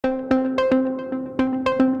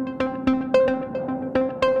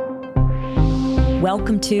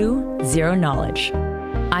Welcome to Zero Knowledge.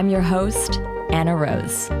 I'm your host, Anna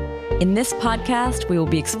Rose. In this podcast, we will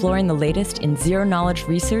be exploring the latest in zero-knowledge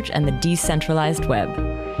research and the decentralized web,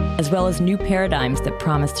 as well as new paradigms that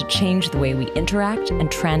promise to change the way we interact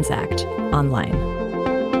and transact online.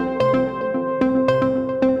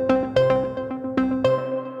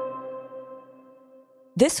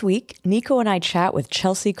 This week, Nico and I chat with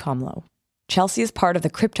Chelsea Komlo. Chelsea is part of the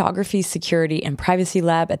Cryptography, Security, and Privacy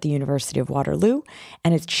Lab at the University of Waterloo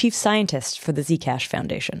and is chief scientist for the Zcash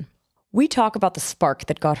Foundation. We talk about the spark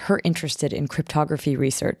that got her interested in cryptography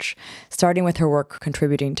research, starting with her work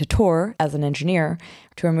contributing to Tor as an engineer,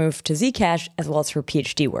 to her move to Zcash, as well as her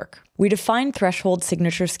PhD work. We define threshold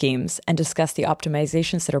signature schemes and discuss the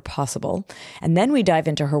optimizations that are possible, and then we dive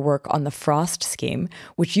into her work on the Frost scheme,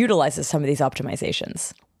 which utilizes some of these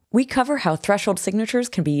optimizations. We cover how threshold signatures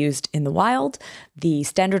can be used in the wild, the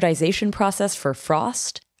standardization process for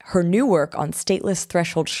Frost, her new work on stateless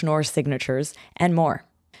threshold Schnorr signatures, and more.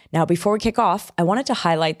 Now, before we kick off, I wanted to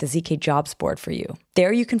highlight the ZK jobs board for you.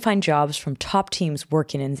 There you can find jobs from top teams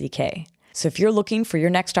working in ZK. So if you're looking for your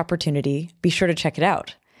next opportunity, be sure to check it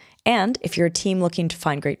out. And if you're a team looking to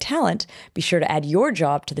find great talent, be sure to add your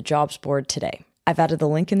job to the jobs board today. I've added the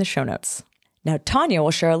link in the show notes. Now, Tanya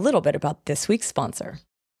will share a little bit about this week's sponsor.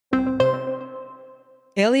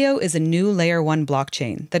 Aleo is a new Layer 1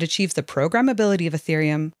 blockchain that achieves the programmability of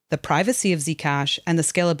Ethereum, the privacy of Zcash, and the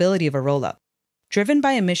scalability of a rollup. Driven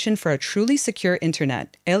by a mission for a truly secure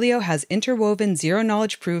internet, Aleo has interwoven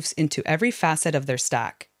zero-knowledge proofs into every facet of their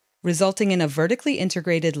stack, resulting in a vertically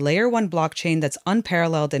integrated Layer 1 blockchain that's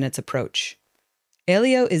unparalleled in its approach.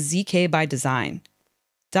 Aleo is ZK by design.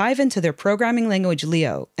 Dive into their programming language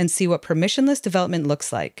Leo and see what permissionless development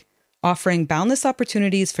looks like, offering boundless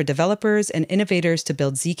opportunities for developers and innovators to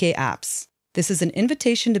build ZK apps. This is an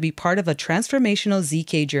invitation to be part of a transformational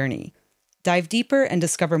ZK journey. Dive deeper and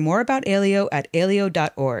discover more about Aleo at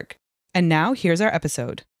aleo.org. And now, here's our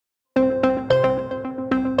episode.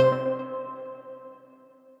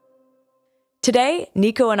 Today,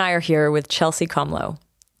 Nico and I are here with Chelsea Komlo.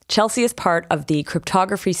 Chelsea is part of the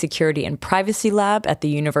Cryptography, Security, and Privacy Lab at the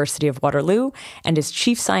University of Waterloo and is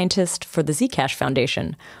chief scientist for the Zcash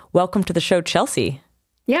Foundation. Welcome to the show, Chelsea.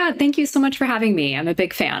 Yeah, thank you so much for having me. I'm a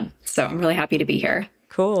big fan, so I'm really happy to be here.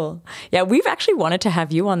 Cool. Yeah, we've actually wanted to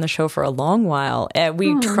have you on the show for a long while.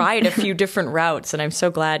 We tried a few different routes, and I'm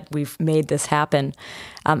so glad we've made this happen.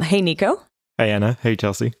 Hey, Nico. Hey, Anna. Hey,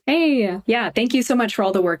 Chelsea. Hey. Yeah, thank you so much for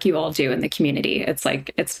all the work you all do in the community.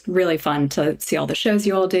 It's really fun to see all the shows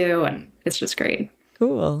you all do, and it's just great.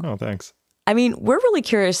 Cool. Oh, thanks. I mean, we're really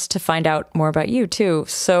curious to find out more about you, too.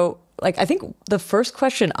 So, I think the first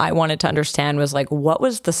question I wanted to understand was, what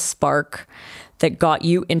was the spark that got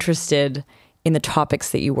you interested in the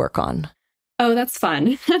topics that you work on? Oh, that's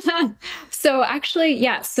fun. So actually,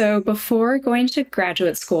 yeah. So before going to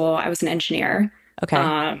graduate school, I was an engineer.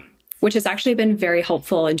 Okay. Which has actually been very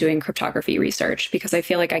helpful in doing cryptography research because I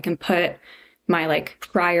feel like I can put my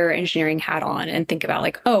prior engineering hat on and think about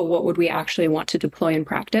what would we actually want to deploy in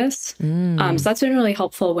practice? So that's been really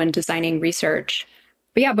helpful when designing research.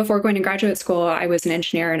 But yeah, before going to graduate school, I was an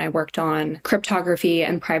engineer and I worked on cryptography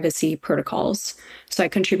and privacy protocols. So I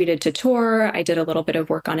contributed to Tor. I did a little bit of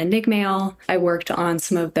work on Enigmail. I worked on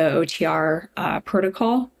some of the OTR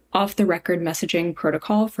protocol, off-the-record messaging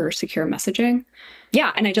protocol for secure messaging.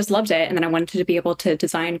 Yeah, and I just loved it. And then I wanted to be able to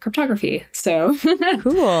design cryptography. So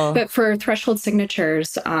cool. But for threshold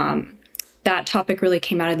signatures, that topic really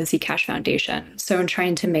came out of the Zcash Foundation. So in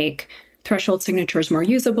trying to make threshold signatures more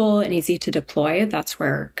usable and easy to deploy, that's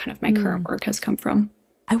where kind of my current work has come from.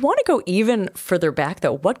 I want to go even further back,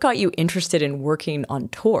 though. What got you interested in working on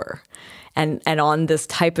Tor and on this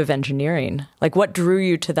type of engineering? What drew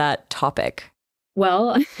you to that topic?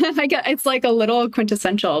 Well, I guess it's a little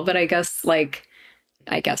quintessential, but I guess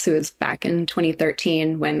it was back in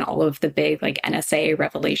 2013 when all of the big NSA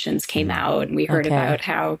revelations came out and we heard about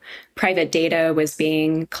how private data was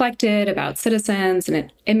being collected about citizens.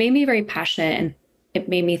 And it made me very passionate and it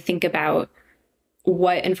made me think about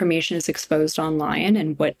what information is exposed online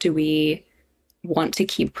and what do we want to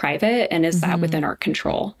keep private and is that within our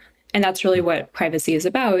control? And that's really what privacy is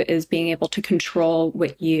about, is being able to control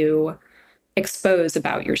what you expose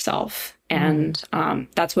about yourself. And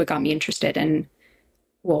that's what got me interested in,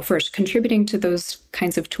 well, first contributing to those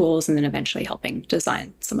kinds of tools and then eventually helping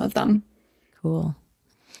design some of them. Cool.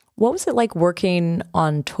 What was it like working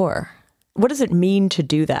on Tor? What does it mean to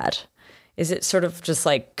do that? Is it sort of just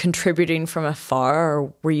contributing from afar,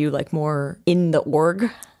 or were you more in the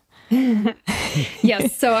org?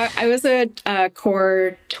 Yes. So I was a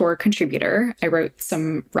core Tor contributor. I wrote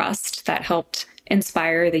some Rust that helped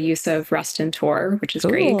inspire the use of Rust and Tor, which is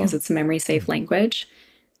great because it's a memory safe language.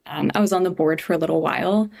 I was on the board for a little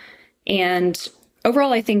while. And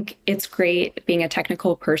overall, I think it's great being a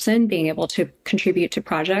technical person, being able to contribute to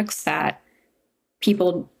projects that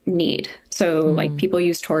people need. So like people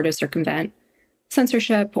use Tor to circumvent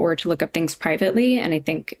censorship or to look up things privately. And I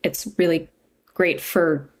think it's really great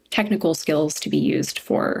for technical skills to be used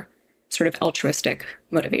for sort of altruistic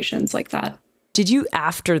motivations like that. Did you,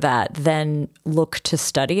 after that, then look to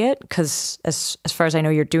study it? Because as far as I know,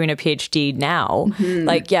 you're doing a PhD now.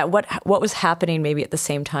 Like, yeah, what was happening maybe at the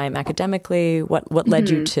same time academically? What led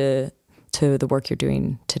you to the work you're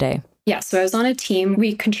doing today? Yeah, so I was on a team.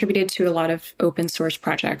 We contributed to a lot of open source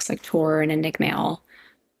projects like Tor and Enigmail.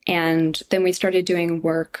 And then we started doing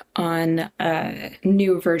work on a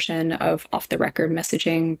new version of off-the-record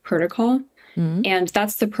messaging protocol. And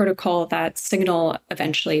that's the protocol that Signal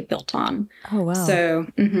eventually built on. Oh, wow. So,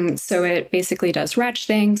 so it basically does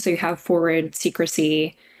ratcheting. So you have forward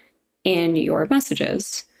secrecy in your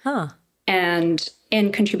messages. And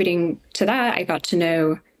in contributing to that, I got to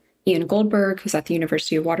know Ian Goldberg, who's at the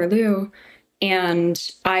University of Waterloo. And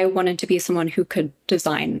I wanted to be someone who could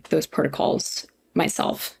design those protocols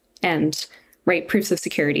myself and write proofs of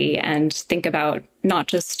security and think about not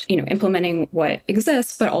just, implementing what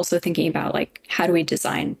exists, but also thinking about like, how do we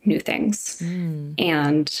design new things?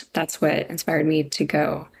 And that's what inspired me to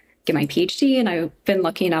go get my PhD. And I've been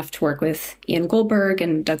lucky enough to work with Ian Goldberg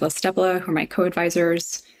and Douglas Stebla, who are my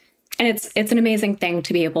co-advisors. And it's an amazing thing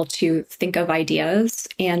to be able to think of ideas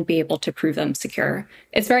and be able to prove them secure.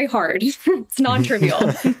 It's very hard. It's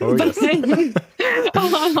non-trivial.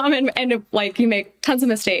 And like you make tons of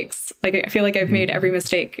mistakes. Like I feel like I've made every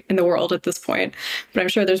mistake in the world at this point, but I'm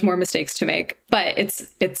sure there's more mistakes to make. But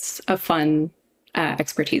it's a fun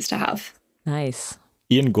expertise to have. Nice.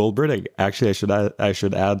 Ian Goldberg, I should add,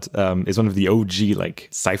 is one of the OG like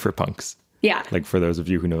cypherpunks. Yeah. Like for those of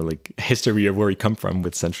you who know like history of where we come from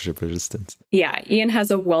with censorship resistance. Yeah. Ian has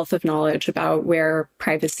a wealth of knowledge about where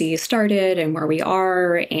privacy started and where we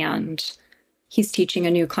are. And he's teaching a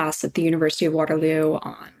new class at the University of Waterloo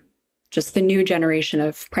on just the new generation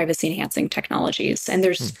of privacy enhancing technologies. And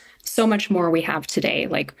there's so much more we have today,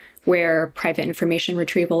 like where private information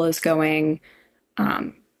retrieval is going,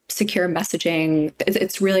 secure messaging.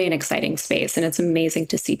 It's really an exciting space. And it's amazing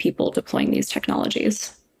to see people deploying these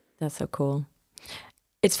technologies. That's so cool.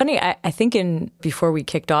 It's funny, I think before we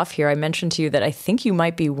kicked off here, I mentioned to you that I think you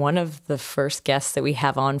might be one of the first guests that we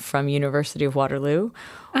have on from University of Waterloo.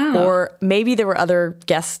 Or maybe there were other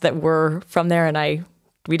guests that were from there and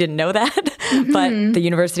we didn't know that. But the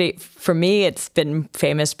university, for me, it's been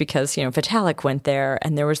famous because, Vitalik went there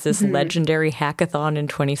and there was this legendary hackathon in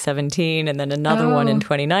 2017 and then another one in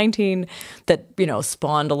 2019 that,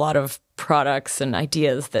 spawned a lot of products and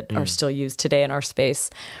ideas that are still used today in our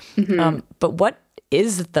space. But what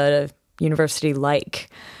is the university like?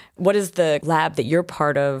 What is the lab that you're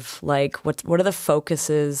part of like? What are the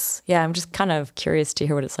focuses? Yeah, I'm just kind of curious to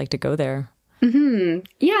hear what it's like to go there.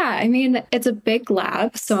 Yeah, I mean, it's a big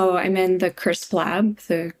lab. So I'm in the CRSP lab,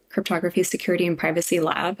 the Cryptography, Security, and Privacy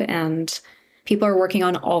Lab, and people are working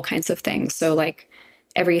on all kinds of things. So like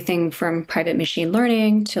everything from private machine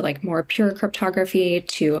learning to like more pure cryptography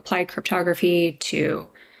to applied cryptography to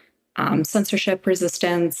censorship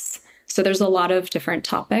resistance. So there's a lot of different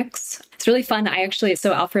topics. It's really fun.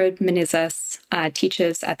 So Alfred Menezes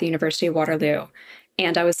teaches at the University of Waterloo.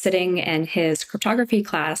 And I was sitting in his cryptography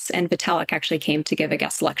class, and Vitalik actually came to give a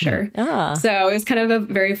guest lecture. So it was kind of a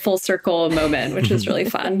very full circle moment, which was really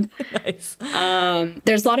fun. Nice.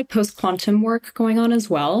 There's a lot of post-quantum work going on as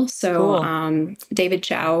well. So cool. David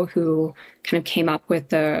Zhao, who kind of came up with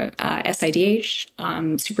the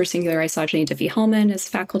SIDH, super singular isogeny Diffie-Hellman, is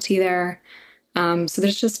faculty there. So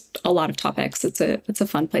there's just a lot of topics. It's a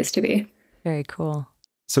fun place to be. Very cool.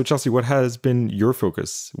 So Chelsea, what has been your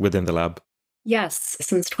focus within the lab? Yes,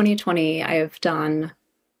 since 2020, I have done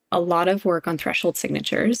a lot of work on threshold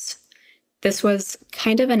signatures. This was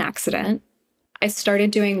kind of an accident. I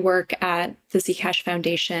started doing work at the Zcash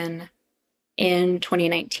Foundation in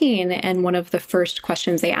 2019, and one of the first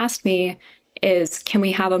questions they asked me is, can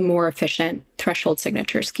we have a more efficient threshold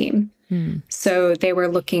signature scheme? So they were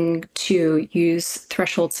looking to use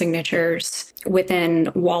threshold signatures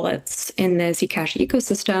within wallets in the Zcash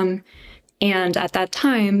ecosystem. And at that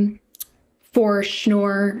time, for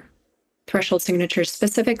Schnorr threshold signatures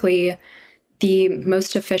specifically, the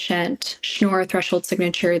most efficient Schnorr threshold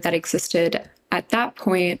signature that existed at that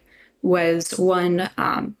point was one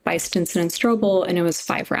by Stinson and Strobel, and it was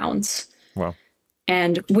 5 rounds. Wow.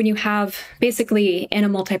 And when you have basically in a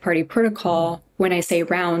multi-party protocol when I say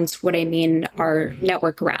rounds, what I mean are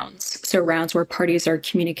network rounds. So rounds where parties are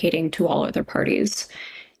communicating to all other parties.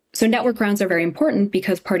 So network rounds are very important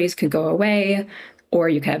because parties could go away, or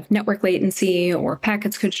you could have network latency, or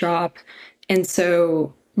packets could drop. And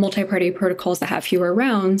so multi-party protocols that have fewer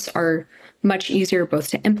rounds are much easier both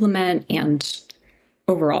to implement and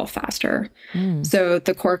overall faster. So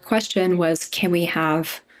the core question was, can we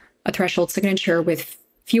have a threshold signature with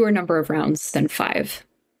fewer number of rounds than 5?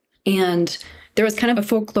 And there was kind of a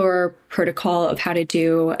folklore protocol of how to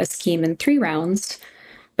do a scheme in 3 rounds.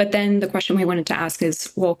 But then the question we wanted to ask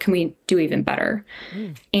is, well, can we do even better?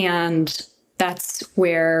 And that's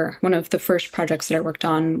where one of the first projects that I worked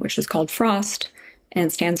on, which is called FROST,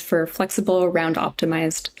 and stands for Flexible Round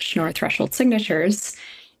Optimized Schnorr Threshold Signatures.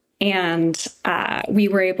 And we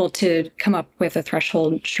were able to come up with a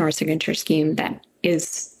threshold Schnorr signature scheme that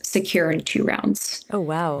is secure in 2 rounds. Oh,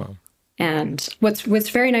 wow. And what's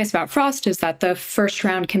very nice about Frost is that the first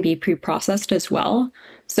round can be pre-processed as well.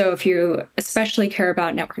 So if you especially care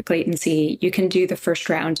about network latency, you can do the first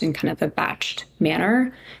round in kind of a batched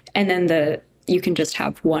manner, and then you can just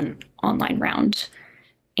have one online round.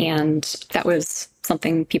 And that was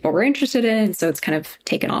something people were interested in, so it's kind of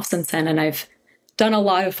taken off since then. And I've done a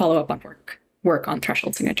lot of follow-up on work on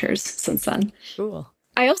threshold signatures since then. Cool.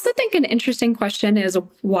 I also think an interesting question is,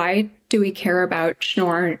 why do we care about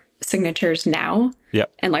Schnorr signatures now?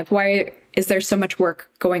 Yep. And like, why is there so much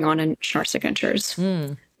work going on in Schnorr signatures?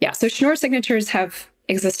 Yeah, so Schnorr signatures have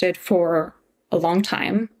existed for a long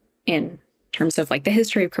time in terms of like the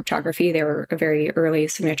history of cryptography. They were a very early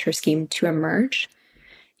signature scheme to emerge.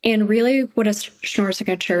 And really what a Schnorr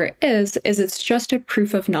signature is it's just a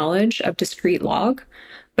proof of knowledge of discrete log,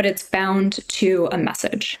 but it's bound to a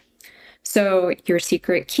message. So your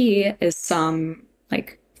secret key is some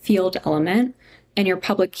like field element, and your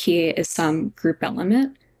public key is some group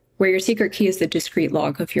element, where your secret key is the discrete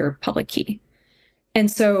log of your public key.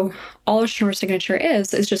 And so all a Schnorr signature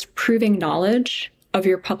is just proving knowledge of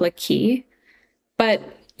your public key, but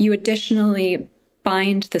you additionally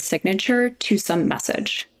bind the signature to some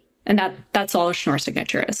message. And that's all a Schnorr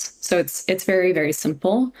signature is. So it's very, very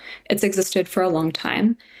simple. It's existed for a long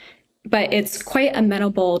time, but it's quite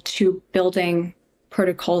amenable to building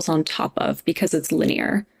protocols on top of because it's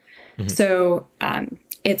linear. So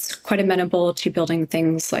it's quite amenable to building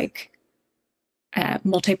things like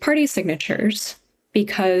multi-party signatures,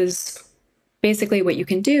 because basically what you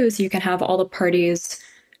can do is you can have all the parties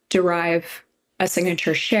derive a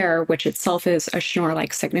signature share, which itself is a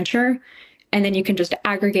Schnorr-like signature. And then you can just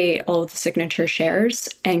aggregate all of the signature shares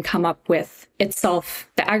and come up with itself,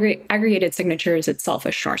 the aggregated signature is itself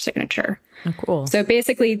a Schnorr signature. Oh, cool. So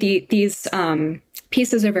basically these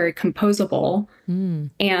pieces are very composable,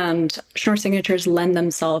 and Schnorr signatures lend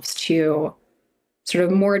themselves to sort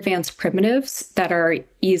of more advanced primitives that are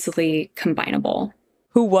easily combinable.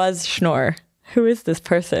 Who was Schnorr? Who is this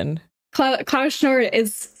person? Klaus Schnorr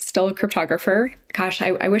is still a cryptographer. Gosh,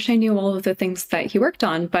 I wish I knew all of the things that he worked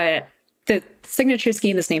on, but the signature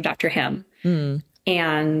scheme is named after him.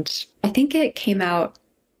 And I think it came out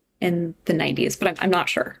in the 90s, but I'm not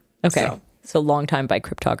sure. Okay. So long time by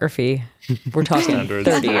cryptography. We're talking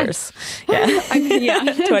 30 years.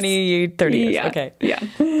 Yeah. 20, 30 years. Yeah. Okay. Yeah.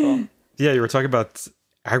 Cool. Yeah, you were talking about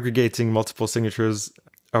aggregating multiple signatures.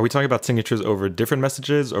 Are we talking about signatures over different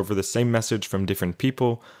messages, over the same message from different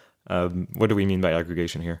people? What do we mean by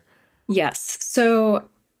aggregation here? Yes. So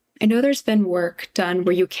I know there's been work done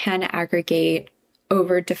where you can aggregate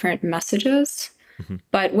over different messages,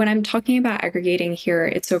 but when I'm talking about aggregating here,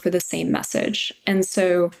 it's over the same message. And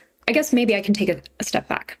so I guess maybe I can take a step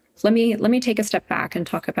back. Let me take a step back and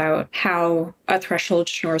talk about how a threshold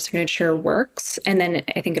Schnorr signature works, and then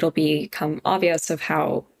I think it'll become obvious of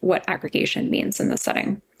what aggregation means in this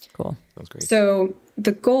setting. Cool. Sounds great. So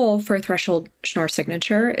the goal for a threshold Schnorr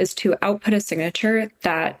signature is to output a signature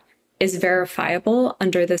that is verifiable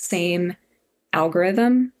under the same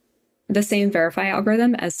algorithm, the same verify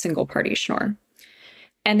algorithm as single party Schnorr.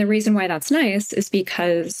 And the reason why that's nice is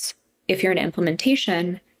because if you're an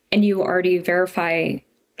implementation and you already verify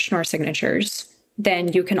Schnorr signatures,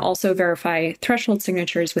 then you can also verify threshold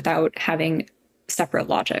signatures without having separate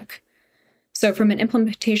logic. So from an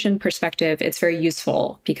implementation perspective, it's very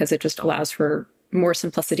useful because it just allows for more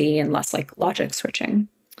simplicity and less like logic switching.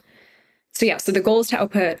 So yeah, so the goal is to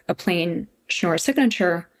output a plain Schnorr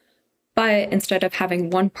signature, but instead of having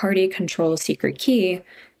one party control a secret key,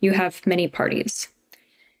 you have many parties.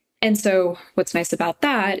 And so what's nice about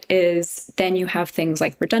that is then you have things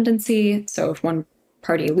like redundancy. So if one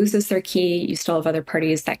party loses their key, you still have other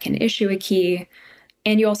parties that can issue a key.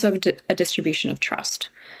 And you also have a distribution of trust.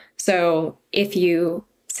 So if you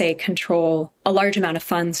say, control a large amount of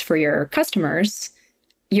funds for your customers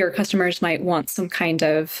might want some kind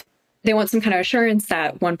of assurance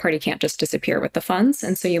that one party can't just disappear with the funds.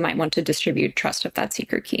 And so you might want to distribute trust of that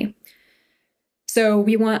secret key. So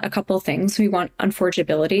we want a couple of things. We want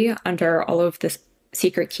unforgeability under all of the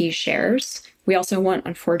secret key shares. We also want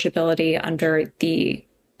unforgeability under the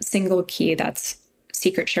single key that's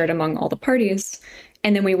secret shared among all the parties.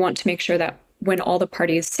 And then we want to make sure that when all the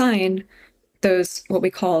parties sign, those, what we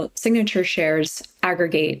call signature shares,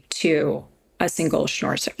 aggregate to a single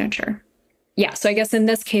Schnorr signature. Yeah, so I guess in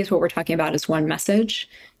this case, what we're talking about is one message.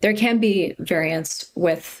 There can be variants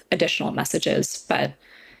with additional messages, but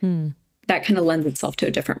that kind of lends itself to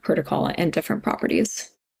a different protocol and different properties.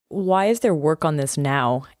 Why is there work on this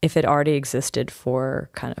now if it already existed for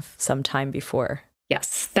kind of some time before?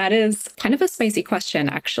 Yes, that is kind of a spicy question,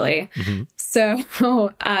 actually. So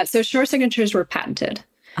Schnorr signatures were patented.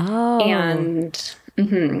 Oh. And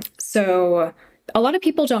so a lot of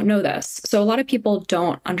people don't know this. So a lot of people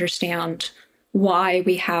don't understand why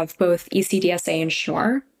we have both ECDSA and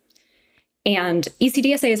Schnorr. And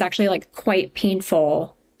ECDSA is actually like quite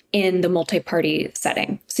painful in the multi-party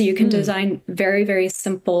setting. So you can design very, very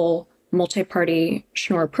simple multi-party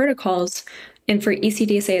Schnorr protocols. And for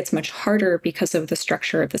ECDSA, it's much harder because of the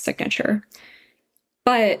structure of the signature.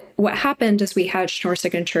 But what happened is we had Schnorr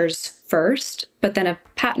signatures first, but then a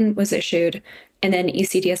patent was issued, and then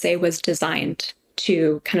ECDSA was designed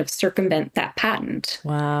to kind of circumvent that patent.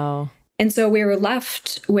 Wow. And so we were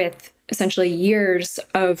left with essentially years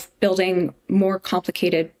of building more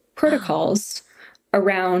complicated protocols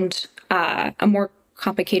around a more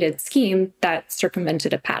complicated scheme that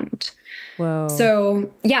circumvented a patent. Whoa.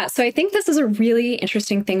 So I think this is a really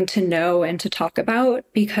interesting thing to know and to talk about,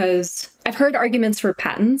 because I've heard arguments for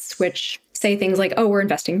patents, which say things like, oh, we're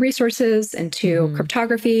investing resources into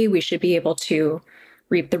cryptography. We should be able to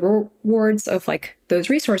reap the rewards of like those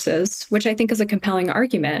resources, which I think is a compelling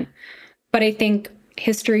argument. But I think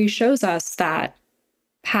history shows us that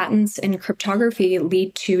patents in cryptography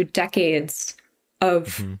lead to decades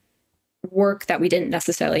of work that we didn't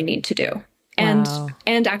necessarily need to do.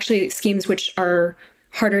 And actually schemes which are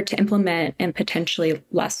harder to implement and potentially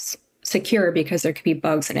less secure because there could be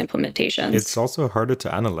bugs in implementations. It's also harder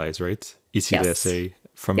to analyze, right? ECDSA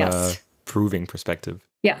from a proving perspective.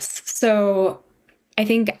 Yes. So I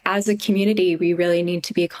think as a community, we really need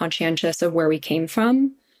to be conscientious of where we came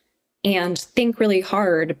from and think really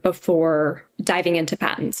hard before diving into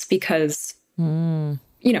patents, because,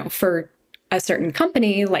 for a certain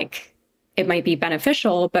company, like it might be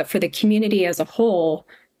beneficial, but for the community as a whole,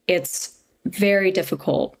 it's very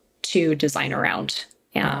difficult to design around.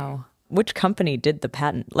 Yeah. Wow. Which company did the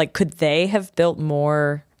patent? Like, could they have built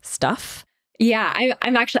more stuff? Yeah, I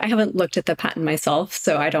haven't looked at the patent myself,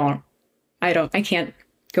 so I can't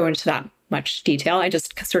go into that much detail. I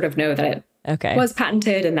just sort of know that it was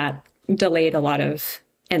patented, and that delayed a lot of,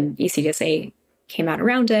 and ECDSA came out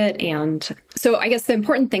around it. And so I guess the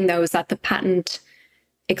important thing, though, is that the patent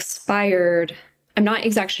expired. I'm not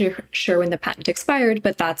exactly sure when the patent expired,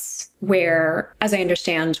 but that's where, as I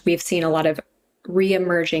understand, we've seen a lot of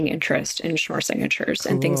re-emerging interest in Schnorr signatures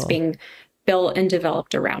and things being built and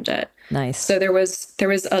developed around it. Nice. So there was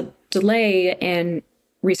a delay in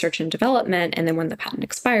research and development, and then when the patent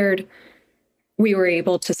expired, we were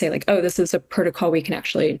able to say like, oh, this is a protocol we can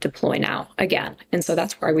actually deploy now again. And so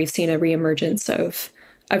that's why we've seen a reemergence of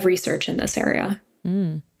research in this area.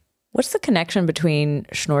 What's the connection between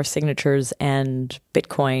Schnorr signatures and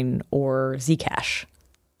Bitcoin or Zcash?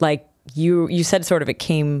 Like you said, sort of it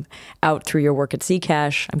came out through your work at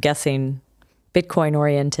Zcash. I'm guessing Bitcoin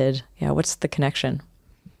oriented. Yeah, what's the connection?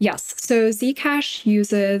 Yes. So Zcash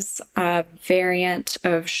uses a variant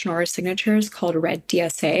of Schnorr signatures called red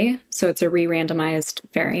DSA. So it's a re-randomized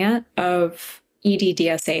variant of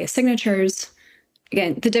EDDSA signatures.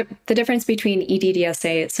 Again, the difference between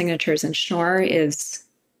EDDSA signatures and Schnorr is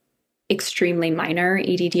extremely minor.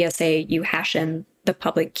 EDDSA, you hash in the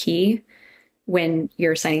public key when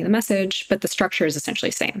you're sending the message, but the structure is essentially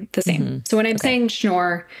the same. So when I'm saying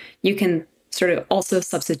Schnorr, you can sort of also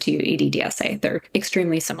substitute EDDSA. They're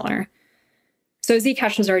extremely similar. So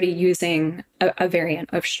Zcash was already using a variant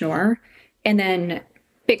of Schnorr. And then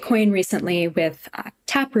Bitcoin recently with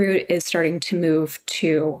Taproot is starting to move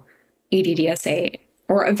to EDDSA,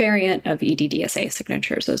 or a variant of EDDSA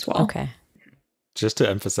signatures as well. Okay. Just to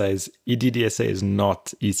emphasize, EDDSA is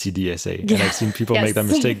not ECDSA. And I've seen people make that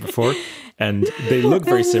mistake before, and they look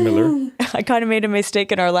very similar. I kind of made a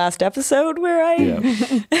mistake in our last episode where I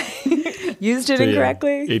used it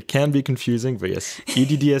incorrectly. It can be confusing, but yes,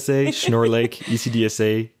 EDDSA, Schnorr Lake,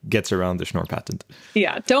 ECDSA gets around the Schnorr patent.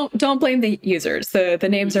 Yeah, don't blame the users. The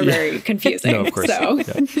names are very confusing. No, of course.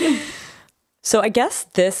 So I guess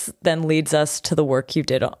this then leads us to the work you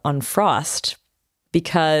did on Frost,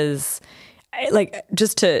 because like,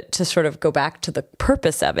 just to sort of go back to the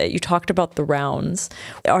purpose of it, you talked about the rounds.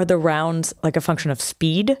 Are the rounds like a function of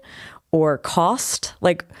speed or cost?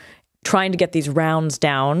 Like, trying to get these rounds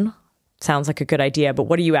down sounds like a good idea, but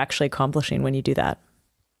what are you actually accomplishing when you do that?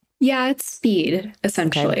 Yeah, it's speed,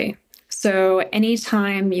 essentially. Okay. So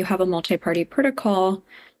anytime you have a multi-party protocol,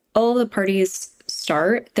 all the parties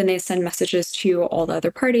start, then they send messages to all the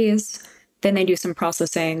other parties, then they do some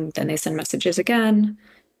processing, then they send messages again,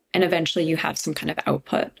 and eventually you have some kind of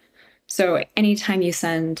output. So anytime you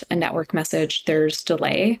send a network message, there's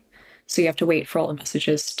delay. So you have to wait for all the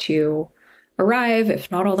messages to arrive.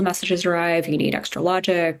 If not all the messages arrive, you need extra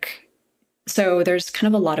logic. So there's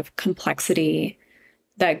kind of a lot of complexity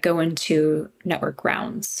that go into network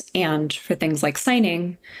rounds. And for things like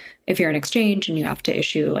signing, if you're an exchange and you have to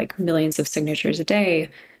issue like millions of signatures a day,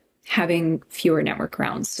 having fewer network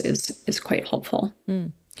rounds is quite helpful.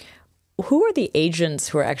 Mm. Who are the agents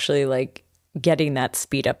who are actually like getting that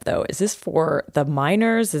speed up though? Is this for the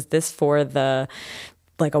miners? Is this for the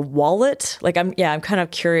like a wallet? Like I'm kind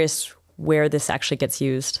of curious where this actually gets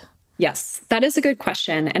used. Yes, that is a good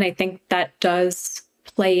question. And I think that does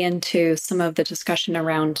play into some of the discussion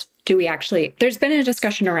around there's been a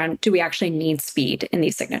discussion around, do we actually need speed in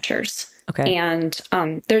these signatures? Okay. And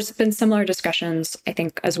there's been similar discussions, I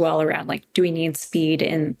think, as well around like, do we need speed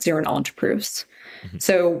in zero knowledge proofs? Mm-hmm.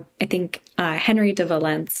 So I think Henry de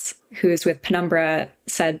Valence, who's with Penumbra,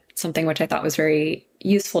 said something which I thought was very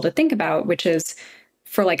useful to think about, which is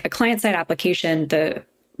for like a client-side application, the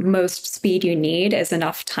most speed you need is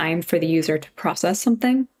enough time for the user to process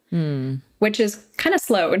something, which is kind of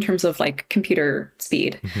slow in terms of like computer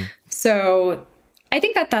speed. Mm-hmm. So I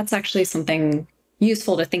think that that's actually something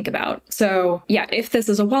useful to think about. So yeah, if this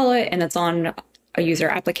is a wallet and it's on a user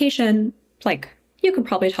application, like you could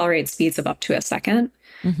probably tolerate speeds of up to a second.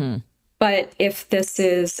 Mm-hmm. But if this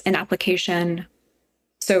is an application,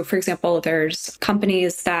 so for example, there's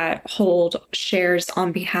companies that hold shares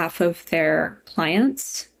on behalf of their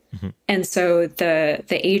clients. Mm-hmm. And so the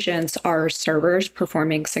agents are servers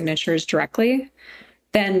performing signatures directly,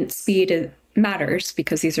 then speed matters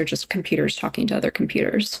because these are just computers talking to other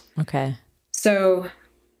computers. Okay. So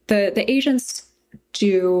the agents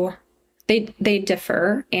they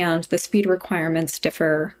differ, and the speed requirements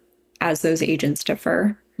differ as those agents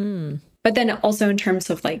differ. But then also in terms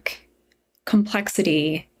of like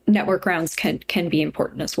complexity, network rounds can be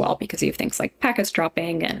important as well, because you have things like packets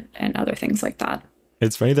dropping and other things like that.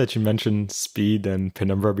 It's funny that you mentioned speed and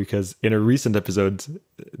Penumbra, because in a recent episode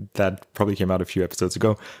that probably came out a few episodes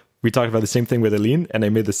ago, we talked about the same thing with Aline, and I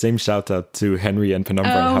made the same shout out to Henry and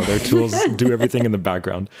Penumbra and how their tools do everything in the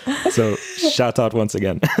background. So shout out once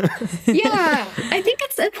again. Yeah, I think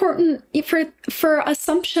it's important for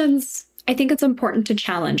assumptions. I think it's important to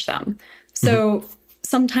challenge them. So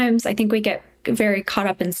sometimes I think we get very caught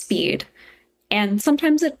up in speed, and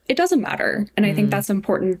sometimes it doesn't matter. And I think that's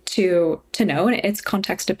important to know, and it's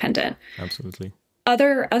context dependent. Absolutely.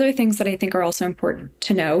 Other things that I think are also important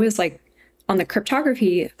to know is like, on the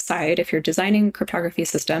cryptography side, if you're designing cryptography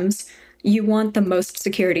systems, you want the most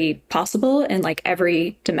security possible in like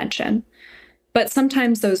every dimension. But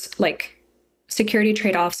sometimes those like security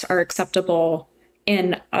trade-offs are acceptable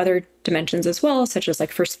in other dimensions as well, such as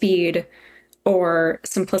like for speed or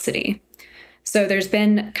simplicity. So there's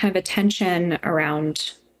been kind of a tension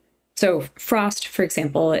around, so Frost, for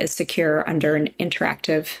example, is secure under an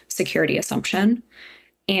interactive security assumption,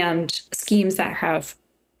 and schemes that have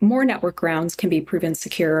more network rounds can be proven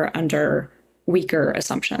secure under weaker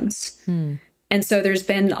assumptions. And so there's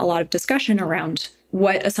been a lot of discussion around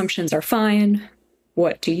what assumptions are fine,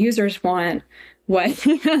 what do users want, what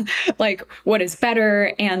is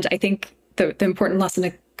better. And I think the important lesson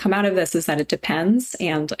to come out of this is that it depends,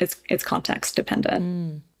 and it's context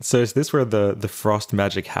dependent. So is this where the Frost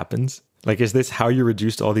magic happens? Like, is this how you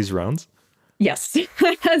reduced all these rounds? Yes.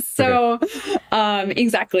 So,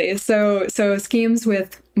 exactly. So schemes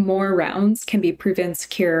with more rounds can be proven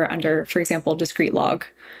secure under, for example, discrete log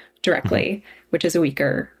directly, which is a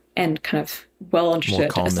weaker and kind of well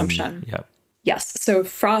understood assumption. Yeah. Yes. So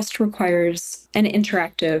Frost requires an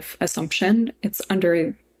interactive assumption. It's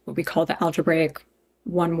under what we call the algebraic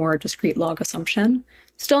one more discrete log assumption.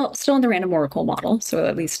 Still in the random oracle model. So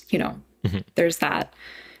at least, there's that.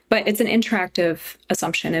 But it's an interactive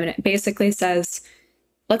assumption. And it basically says,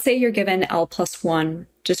 let's say you're given L+1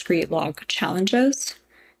 discrete log challenges,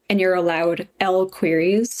 and you're allowed L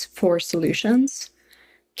queries for solutions.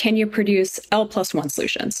 Can you produce L+1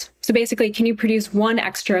 solutions? So basically, can you produce one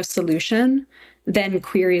extra solution than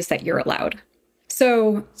queries that you're allowed?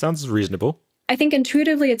 So sounds reasonable. I think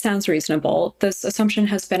intuitively it sounds reasonable. This assumption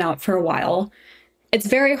has been out for a while. It's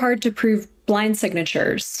very hard to prove blind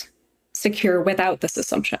signatures secure without this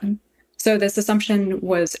assumption. So this assumption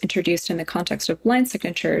was introduced in the context of blind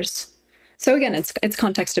signatures. So again, it's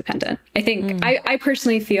context dependent. I think I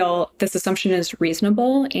personally feel this assumption is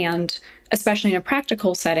reasonable, and especially in a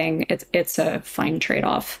practical setting, it's a fine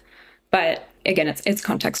trade-off. But again, it's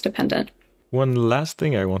context dependent. One last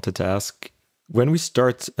thing I wanted to ask. When we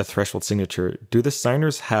start a threshold signature, do the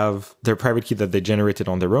signers have their private key that they generated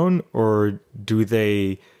on their own, or do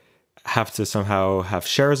they have to somehow have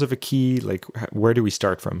shares of a key? Like, where do we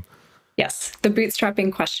start from? Yes, the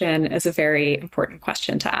bootstrapping question is a very important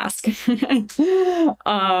question to ask.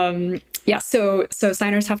 So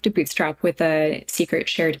signers have to bootstrap with a secret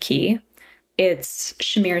shared key. It's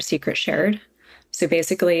Shamir secret shared. So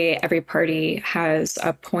basically, every party has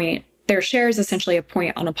a point. Their share is essentially a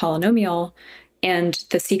point on a polynomial, and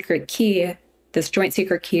the secret key, this joint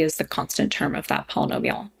secret key, is the constant term of that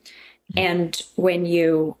polynomial. And when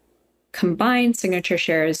you combine signature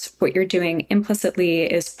shares, what you're doing implicitly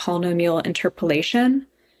is polynomial interpolation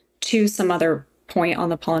to some other point on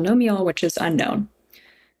the polynomial, which is unknown.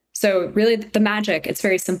 So really the magic, it's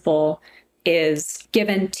very simple, is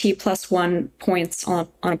given t+1 points on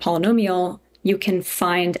a polynomial, you can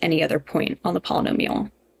find any other point on the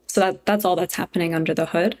polynomial. So that's all that's happening under the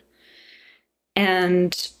hood.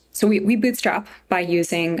 And so we bootstrap by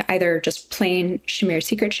using either just plain Shamir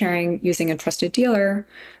secret sharing using a trusted dealer,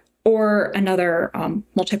 or another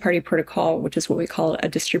multi-party protocol, which is what we call a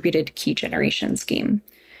distributed key generation scheme.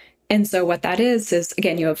 And so what that is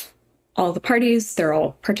again, you have all the parties, they're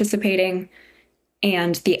all participating,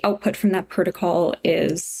 and the output from that protocol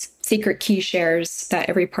is secret key shares that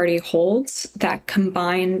every party holds that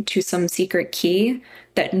combine to some secret key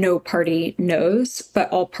that no party knows, but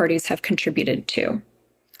all parties have contributed to.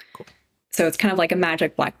 Cool. So it's kind of like a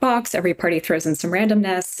magic black box. Every party throws in some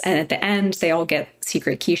randomness, and at the end, they all get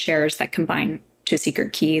secret key shares that combine to a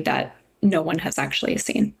secret key that no one has actually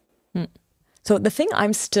seen. So the thing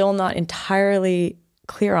I'm still not entirely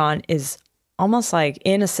clear on is almost like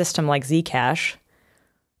in a system like Zcash,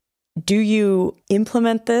 do you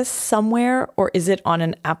implement this somewhere, or is it on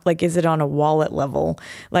an app? Like, is it on a wallet level?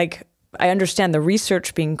 Like, I understand the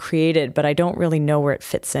research being created, but I don't really know where it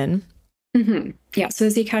fits in. Yeah, so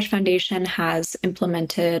the Zcash Foundation has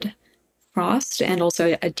implemented Frost and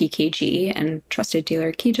also a DKG and trusted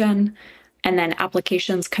dealer keygen, and then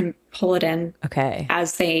applications can pull it in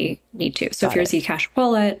as they need to. So if you're a Zcash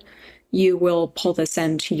wallet, you will pull this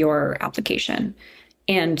into your application.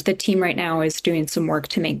 And the team right now is doing some work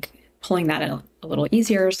to make pulling that a little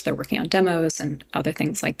easier. So they're working on demos and other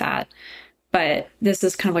things like that. But this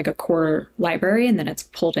is kind of like a core library, and then it's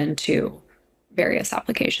pulled into various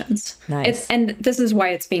applications. Nice. And this is why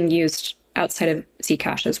it's being used outside of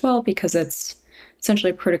Zcash as well, because it's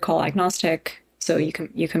essentially protocol agnostic. So you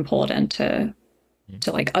can pull it into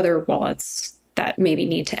like other wallets that maybe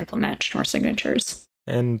need to implement Schnorr signatures.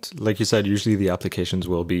 And like you said, usually the applications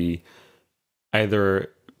will be either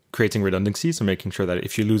creating redundancy, so making sure that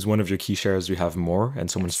if you lose one of your key shares, you have more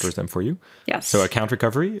and someone stores them for you. Yes. So account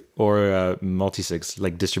recovery, or multi-sigs,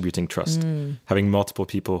 like distributing trust, having multiple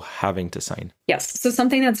people having to sign. Yes. So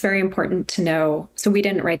something that's very important to know. So we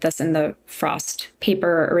didn't write this in the Frost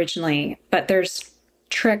paper originally, but there's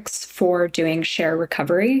tricks for doing share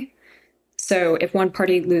recovery. So if one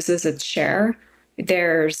party loses its share,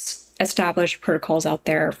 there's established protocols out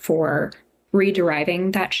there for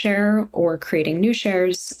rederiving that share or creating new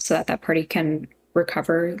shares so that that party can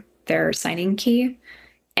recover their signing key.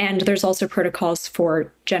 And there's also protocols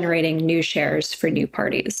for generating new shares for new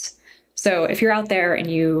parties. So if you're out there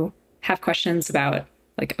and you have questions about,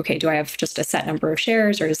 like, okay, do I have just a set number of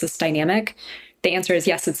shares, or is this dynamic? The answer is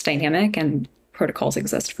yes, it's dynamic, and protocols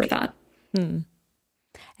exist for that. And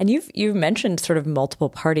you've mentioned sort of multiple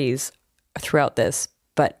parties throughout this,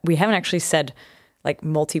 but we haven't actually said like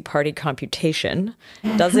multi-party computation.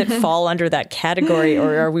 Does it fall under that category,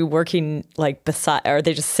 or are we working like beside, are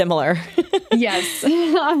they just similar? Yes.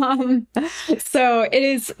 So it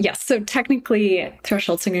is, yes. So technically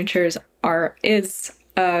threshold signatures is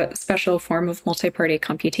a special form of multi-party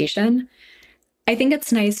computation. I think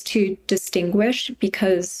it's nice to distinguish,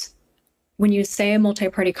 because when you say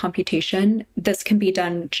multi-party computation, this can be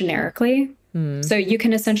done generically. So you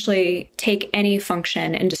can essentially take any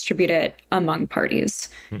function and distribute it among parties.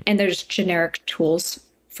 And there's generic tools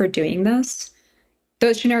for doing this.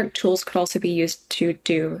 Those generic tools could also be used to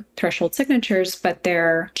do threshold signatures, but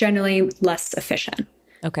they're generally less efficient.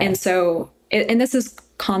 Okay. And so, and this is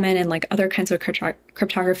common in like other kinds of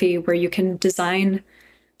cryptography where you can design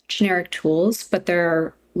generic tools, but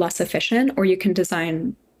they're less efficient, or you can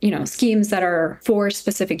design, you know, schemes that are for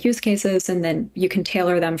specific use cases, and then you can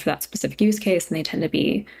tailor them for that specific use case, and they tend to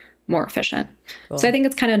be more efficient. Cool. So I think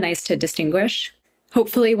it's kind of nice to distinguish.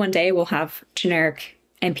 Hopefully one day we'll have generic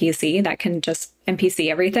MPC that can just MPC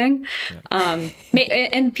everything. Yeah.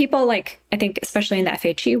 And people, like, I think especially in the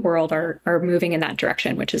FHE world are moving in that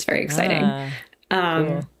direction, which is very exciting.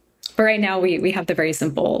 Cool. But right now we have the very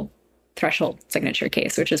simple threshold signature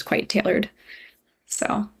case, which is quite tailored.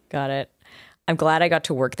 So got it. I'm glad I got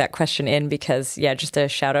to work that question in because, yeah, just a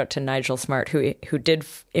shout out to Nigel Smart, who did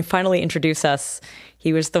finally introduce us.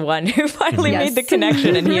 He was the one who finally made the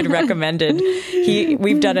connection, and he had recommended.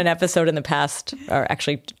 We've done an episode in the past, or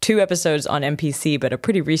actually 2 episodes on MPC, but a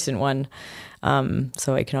pretty recent one.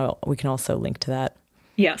 So we can also link to that.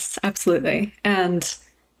 Yes, absolutely. And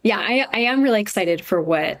yeah, I am really excited for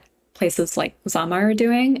what places like Zama are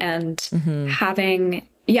doing, and having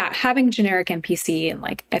generic MPC and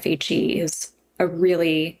like FHE is a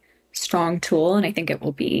really strong tool. And I think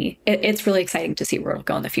it's really exciting to see where it'll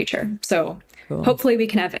go in the future. So cool. Hopefully we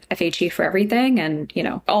can have FHE for everything, and, you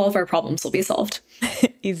know, all of our problems will be solved.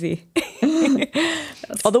 Easy.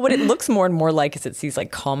 Yes. Although what it looks more and more like is it's these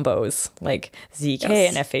like combos, like ZK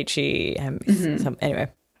and FHE. And anyway.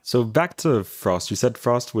 So back to Frost. You said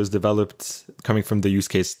Frost was developed coming from the use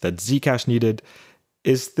case that Zcash needed.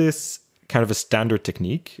 Is this kind of a standard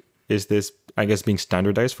technique? Is this, I guess, being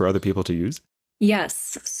standardized for other people to use?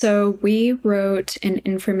 Yes. So we wrote an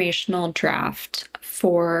informational draft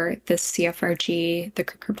for the CFRG, the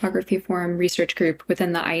Cryptography Forum research group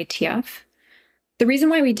within the IETF. The reason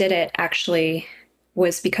why we did it actually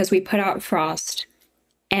was because we put out Frost,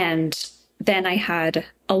 and then I had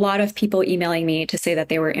a lot of people emailing me to say that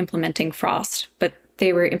they were implementing Frost, but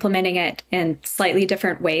they were implementing it in slightly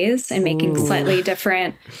different ways and making slightly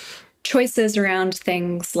different choices around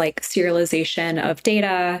things like serialization of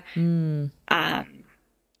data,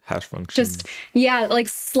 hash functions. Just, like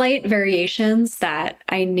slight variations that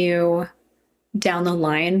I knew down the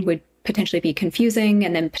line would potentially be confusing,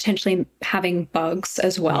 and then potentially having bugs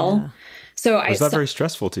as well. Yeah. So was that very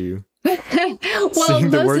stressful to you? Well, seeing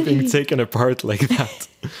the work being taken apart like that.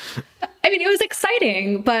 I mean, it was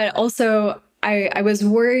exciting, but also I was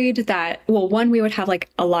worried that, well, one, we would have like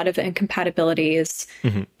a lot of incompatibilities.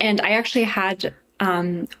 And I actually had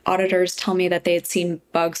auditors tell me that they had seen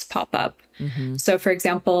bugs pop up. So for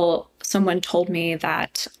example, someone told me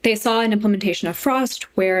that they saw an implementation of Frost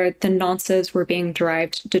where the nonces were being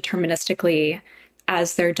derived deterministically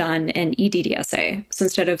as they're done in EDDSA. So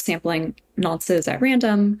instead of sampling nonces at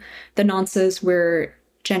random, the nonces were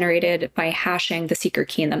generated by hashing the secret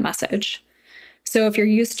key in the message. So if you're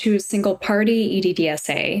used to single party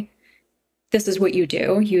EDDSA, this is what you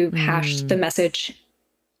do. You hash the message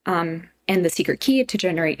and the secret key to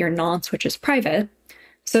generate your nonce, which is private.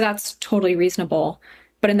 So that's totally reasonable.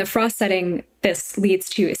 But in the Frost setting, this leads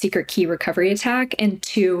to a secret key recovery attack and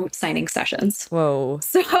 2 signing sessions. Whoa.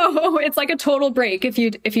 So it's like a total break if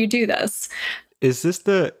you do this. Is this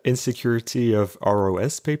the insecurity of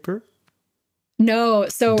ROS paper? No.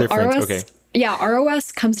 So different. ROS, okay. Yeah,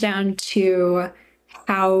 ROS comes down to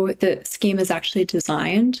how the scheme is actually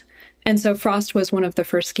designed. And so Frost was one of the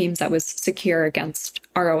first schemes that was secure against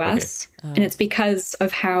ROS. Okay. And it's because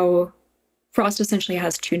of how Frost essentially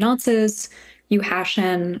has 2 nonces. You hash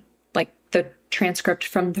in like the transcript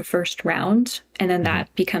from the first round, and then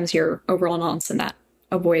that becomes your overall nonce, and that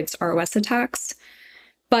avoids ROS attacks.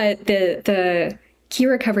 But the key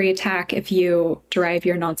recovery attack, if you derive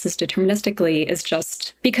your nonces deterministically, is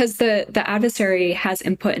just because the adversary has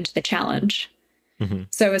input into the challenge.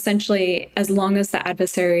 So essentially, as long as the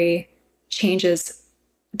adversary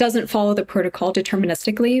doesn't follow the protocol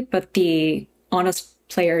deterministically, but the honest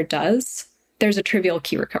player does, there's a trivial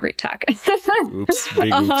key recovery attack. Oops,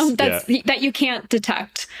 big oops. That you can't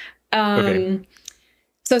detect. Okay.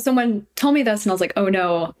 So someone told me this, and I was like, oh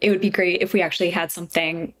no, it would be great if we actually had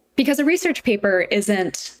something, because a research paper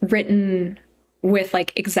isn't written with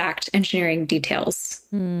like exact engineering details.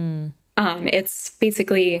 It's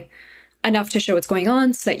basically enough to show what's going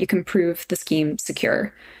on so that you can prove the scheme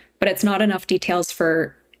secure. But it's not enough details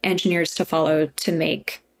for engineers to follow to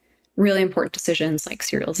make really important decisions like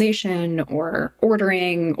serialization or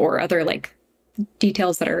ordering or other like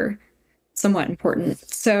details that are somewhat important.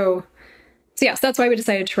 So yes, that's why we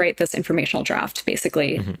decided to write this informational draft,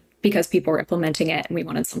 basically, because people were implementing it and we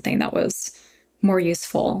wanted something that was more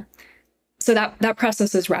useful. So that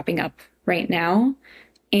process is wrapping up right now.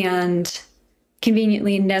 And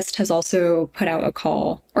conveniently, NIST has also put out a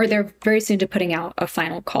call, or they're very soon to putting out a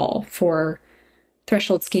final call for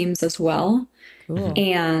threshold schemes as well. Cool.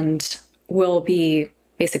 And we'll be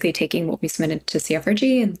basically taking what we submitted to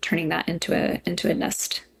CFRG and turning that into a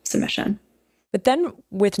NIST submission. But then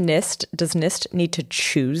with NIST, does NIST need to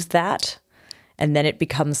choose that? And then it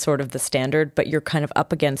becomes sort of the standard, but you're kind of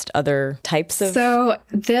up against other types of... So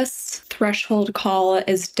this threshold call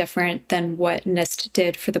is different than what NIST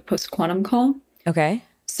did for the post-quantum call. Okay.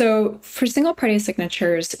 So for single party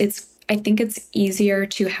signatures, I think it's easier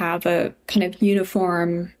to have a kind of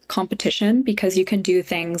uniform competition because you can do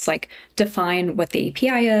things like define what the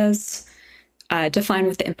API is, define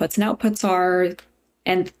what the inputs and outputs are.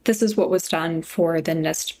 And this is what was done for the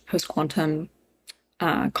NIST post-quantum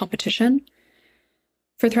competition.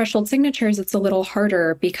 For threshold signatures, it's a little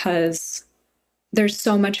harder because there's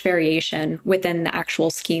so much variation within the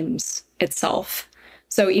actual schemes itself.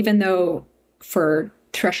 So even though for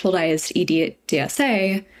thresholdized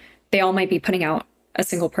EDDSA, they all might be putting out a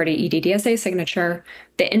single party EDDSA signature,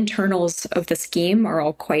 the internals of the scheme are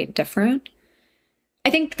all quite different.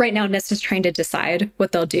 I think right now NIST is trying to decide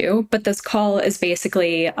what they'll do, but this call is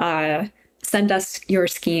basically send us your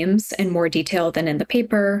schemes in more detail than in the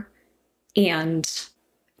paper, and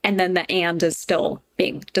then the and is still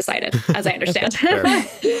being decided, as I understand.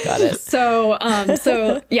 Got it. So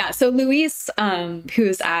Luis,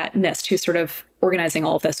 who's at NIST, who's sort of organizing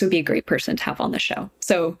all of this, would be a great person to have on the show.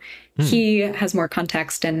 So he has more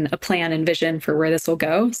context and a plan and vision for where this will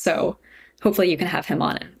go. So hopefully you can have him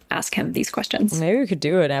on and ask him these questions. Maybe we could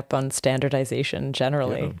do an app on standardization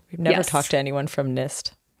generally. Yeah. We've never talked to anyone from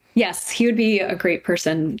NIST. Yes, he would be a great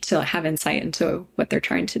person to have insight into what they're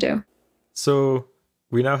trying to do. So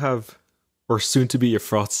we now have, or soon to be, a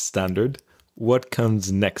Frost standard. What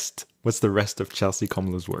comes next? What's the rest of Chelsea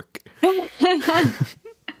Komlo's work?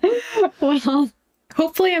 Well,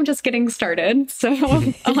 hopefully I'm just getting started. So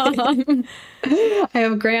I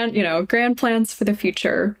have grand plans for the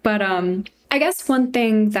future. But I guess one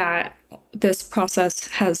thing that this process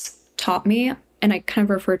has taught me, and I kind of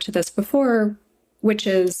referred to this before, which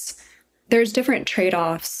is there's different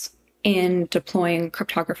trade-offs in deploying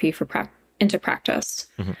cryptography into practice.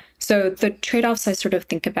 Mm-hmm. So the trade-offs I sort of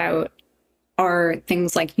think about are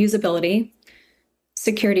things like usability,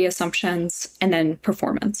 security assumptions, and then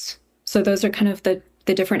performance. So those are kind of the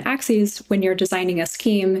different axes when you're designing a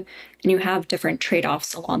scheme and you have different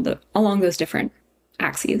trade-offs along those different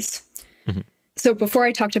axes. Mm-hmm. So before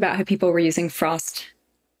I talked about how people were using Frost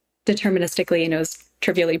deterministically and it was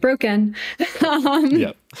trivially broken,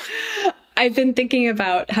 I've been thinking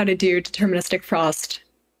about how to do deterministic Frost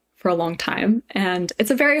for a long time. And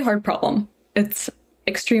it's a very hard problem. It's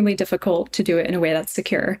extremely difficult to do it in a way that's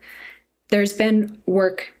secure. There's been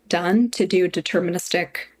work done to do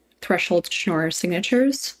deterministic threshold Schnorr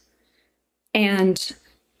signatures. And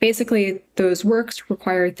basically those works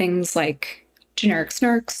require things like generic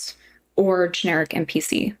snarks or generic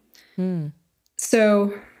MPC.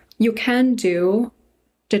 So you can do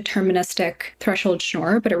deterministic threshold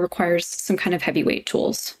Schnorr, but it requires some kind of heavyweight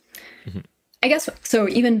tools. Mm-hmm. I guess, so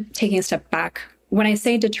even taking a step back, when I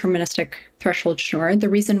say deterministic threshold Schnorr, the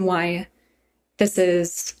reason why this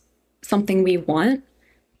is something we want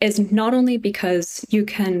is not only because you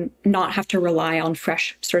can not have to rely on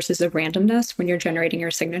fresh sources of randomness when you're generating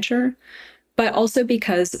your signature, but also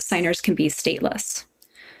because signers can be stateless.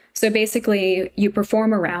 So basically, you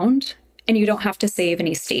perform a round and you don't have to save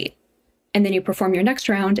any state. And then you perform your next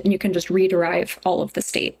round and you can just rederive all of the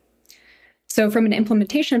state. So from an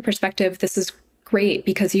implementation perspective, this is great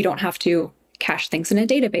because you don't have to cache things in a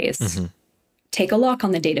database, take a lock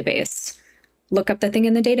on the database, look up the thing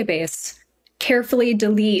in the database, carefully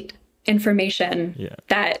delete information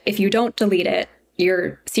that if you don't delete it,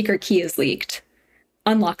 your secret key is leaked,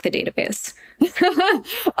 unlock the database.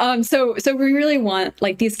 So we really want,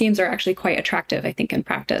 like, these schemes are actually quite attractive, I think, in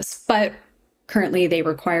practice, but currently they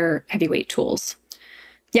require heavyweight tools.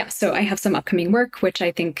 Yeah, so I have some upcoming work, which I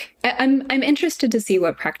think I'm interested to see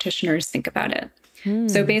what practitioners think about it.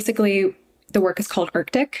 So basically, the work is called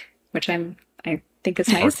Arctic, which I think is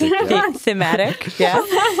nice. Thematic, yeah.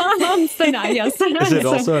 Yes. Is it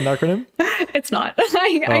also an acronym? It's not.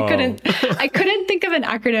 I couldn't think of an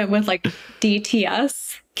acronym with like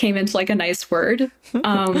DTS came into like a nice word.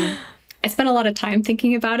 I spent a lot of time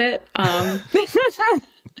thinking about it.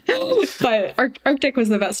 But Arctic was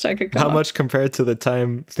the best I could come How up. much compared to the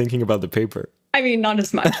time thinking about the paper? I mean, not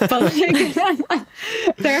as much, but like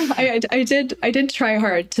I did try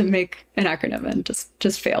hard to make an acronym and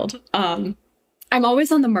just failed. I'm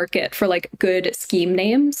always on the market for like good scheme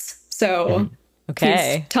names. So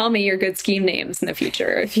please tell me your good scheme names in the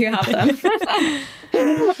future if you have them.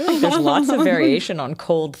 There's lots of variation on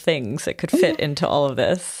cold things that could fit into all of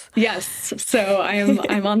this. Yes. So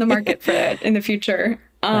I'm on the market for it in the future.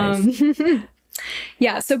 Nice.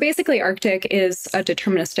 Yeah, so basically Arctic is a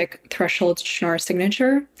deterministic threshold Schnorr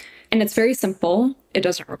signature, and it's very simple. It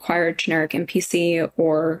doesn't require generic MPC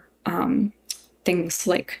or things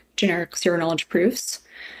like generic zero-knowledge proofs.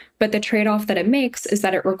 But the trade-off that it makes is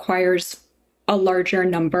that it requires a larger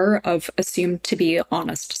number of assumed to be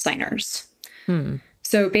honest signers.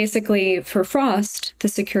 So basically for Frost, the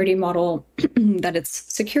security model that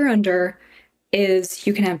it's secure under is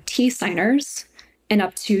you can have T signers, and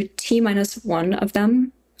up to T-1 of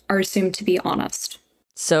them are assumed to be honest.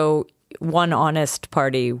 So one honest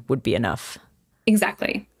party would be enough.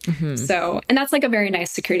 Exactly. So, and that's like a very nice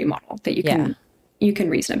security model that you can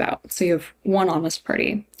reason about. So you have one honest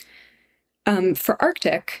party. For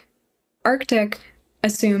Arctic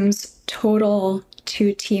assumes total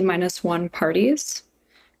 2 T-1 parties,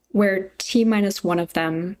 where T-1 of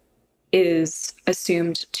them is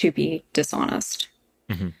assumed to be dishonest.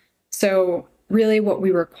 So really what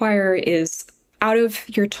we require is out of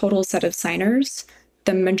your total set of signers,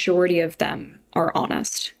 the majority of them are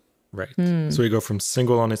honest. Right. So we go from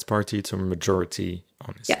single honest party to majority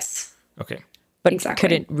honest. Yes. Okay. But exactly.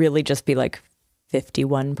 Could it really just be like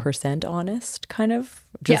 51% honest, kind of?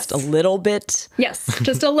 Just Yes. a little bit? Yes,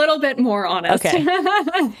 just a little bit more honest. Okay.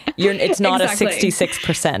 It's not Exactly. a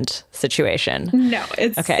 66% situation. No,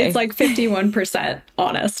 it's like 51%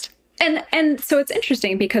 honest. And so it's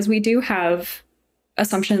interesting because we do have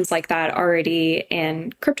assumptions like that already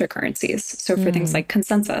in cryptocurrencies. So for things like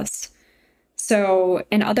consensus. So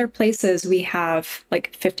in other places, we have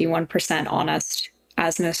like 51% honest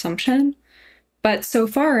as an assumption. But so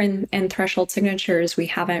far in threshold signatures, we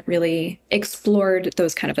haven't really explored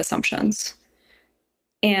those kind of assumptions.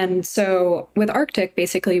 And so with Arctic,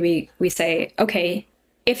 basically, we say, okay,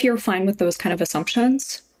 if you're fine with those kind of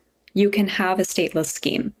assumptions, you can have a stateless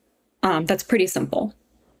scheme. That's pretty simple.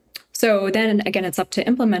 So then again, it's up to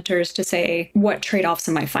implementers to say, what trade-offs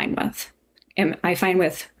am I fine with? Am I fine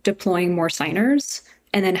with deploying more signers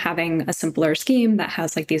and then having a simpler scheme that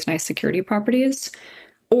has like these nice security properties?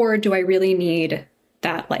 Or do I really need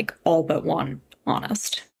that like all but one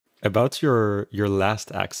honest? About your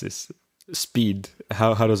last axis, speed,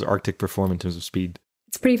 how does Arctic perform in terms of speed?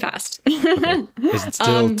 It's pretty fast. Okay. Is it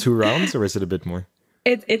still 2 rounds or is it a bit more?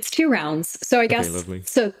 It's 2 rounds. So I guess, lovely.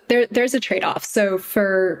 So there's a trade-off. So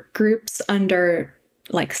for groups under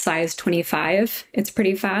like size 25, it's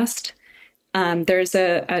pretty fast. There's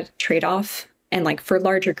a trade-off. And like for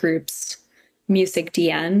larger groups, MuSig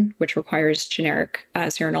DN, which requires generic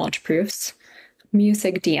zero-knowledge proofs,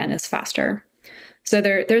 MuSig DN is faster. So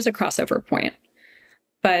there's a crossover point.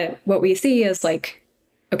 But what we see is like,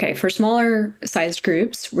 okay, for smaller sized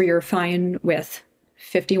groups where you're fine with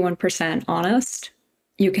 51% honest,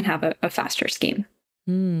 you can have a faster scheme.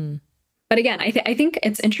 But again, I think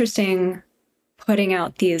it's interesting putting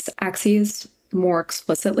out these axes more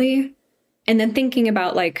explicitly and then thinking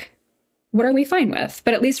about like, what are we fine with?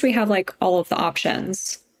 But at least we have like all of the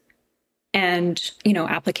options. And, you know,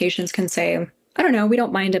 applications can say, I don't know, we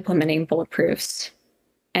don't mind implementing bullet proofs.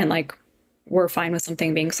 And like, we're fine with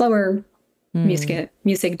something being slower. MuSig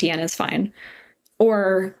DN is fine.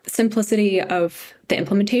 Or simplicity of the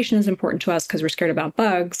implementation is important to us because we're scared about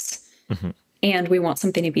bugs. And we want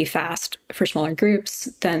something to be fast for smaller groups.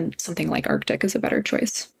 Then something like Arctic is a better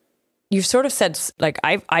choice. You've sort of said, like,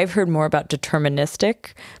 I've heard more about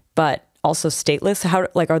deterministic, but also stateless. How,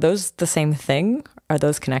 like, are those the same thing? Are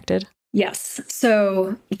those connected? Yes.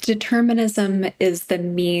 So determinism is the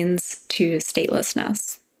means to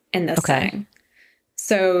statelessness in this setting.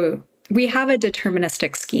 So we have a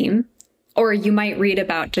deterministic scheme, or you might read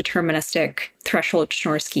about deterministic threshold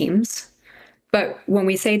Schnorr schemes. But when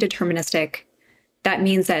we say deterministic, that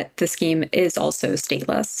means that the scheme is also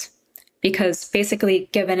stateless. Because basically,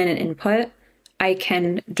 given an input, I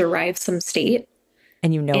can derive some state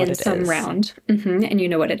and you know what it is. In some round. And you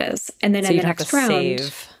know what it is. And then so in you the have next to round,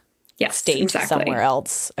 save state somewhere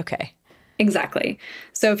else. Okay. Exactly.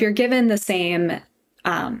 So if you're given the same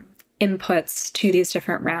inputs to these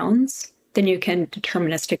different rounds, then you can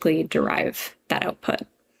deterministically derive that output.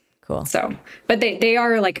 Cool. So, but they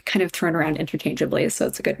are like kind of thrown around interchangeably. So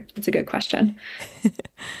it's a good question.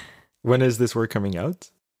 When is this work coming out?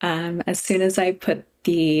 As soon as I put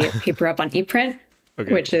the paper up on ePrint.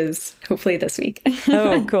 Okay. which is hopefully this week.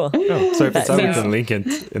 Oh, cool. Oh, so if it's out, we can link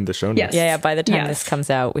it in the show notes. Yes. Yeah, by the time Yes. this comes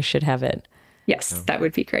out, we should have it. Yes, that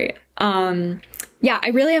would be great. Yeah, I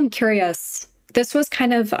really am curious. This was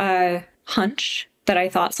kind of a hunch that I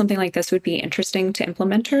thought something like this would be interesting to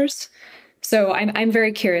implementers. So I'm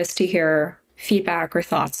very curious to hear feedback or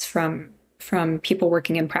thoughts from people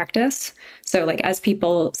working in practice. So like as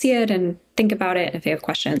people see it and think about it, if they have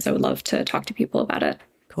questions, I would love to talk to people about it.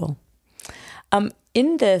 Cool.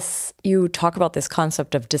 In this, you talk about this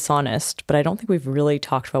concept of dishonest, but I don't think we've really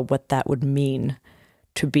talked about what that would mean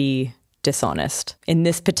to be dishonest in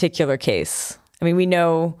this particular case. I mean, we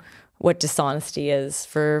know what dishonesty is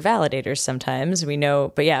for validators sometimes. We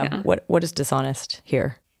know, but what is dishonest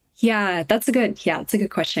here? Yeah, it's a good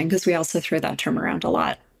question because we also throw that term around a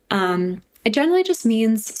lot. It generally just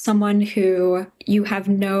means someone who you have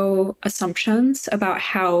no assumptions about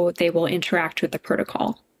how they will interact with the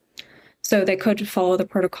protocol. So they could follow the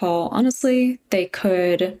protocol honestly. They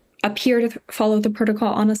could appear to follow the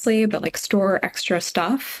protocol honestly, but like store extra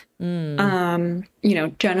stuff.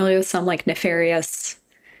 Generally with some like nefarious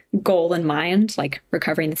goal in mind, like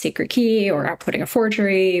recovering the secret key or outputting a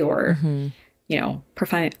forgery or,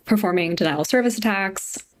 performing denial of service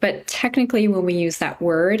attacks. But technically, when we use that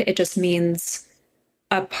word, it just means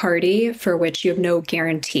a party for which you have no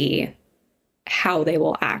guarantee how they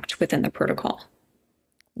will act within the protocol.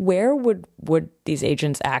 Where would these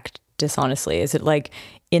agents act dishonestly? Is it like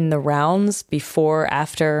in the rounds, before,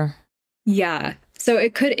 after? Yeah. So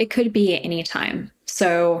it could be at any time.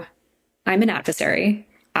 So I'm an adversary.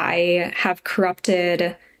 I have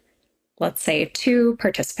corrupted, let's say, 2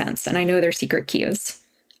 participants, and I know their secret keys.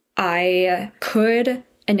 I could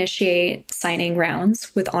initiate signing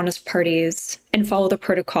rounds with honest parties and follow the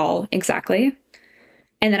protocol exactly.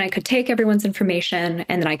 And then I could take everyone's information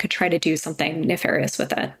and then I could try to do something nefarious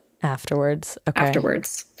with it. Afterwards. Okay.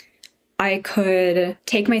 Afterwards. I could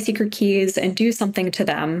take my secret keys and do something to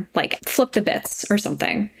them, like flip the bits or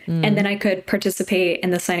something. And then I could participate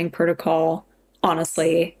in the signing protocol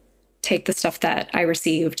honestly, take the stuff that I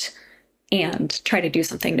received and try to do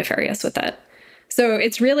something nefarious with it. So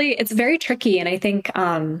it's very tricky. And I think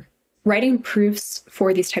writing proofs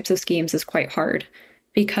for these types of schemes is quite hard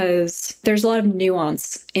because there's a lot of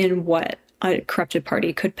nuance in what a corrupted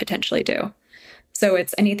party could potentially do. So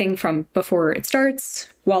it's anything from before it starts,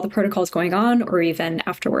 while the protocol is going on, or even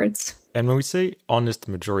afterwards. And when we say honest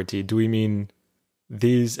majority, do we mean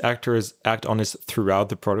these actors act honest throughout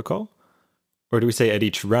the protocol? Or do we say at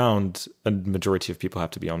each round, a majority of people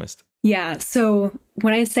have to be honest? Yeah. So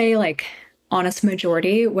when I say like honest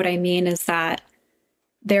majority, what I mean is that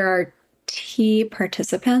there are T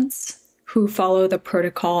participants who follow the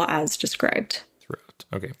protocol as described. Throughout.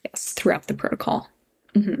 Okay. Yes, throughout the protocol.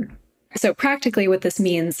 Mm-hmm. So practically what this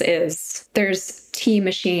means is there's T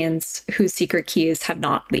machines whose secret keys have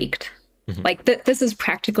not leaked. Mm-hmm. Like this is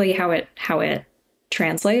practically how it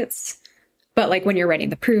translates. But like when you're writing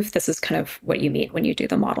the proof, this is kind of what you mean when you do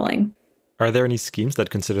the modeling. Are there any schemes that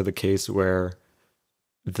consider the case where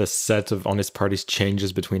the set of honest parties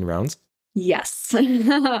changes between rounds? Yes.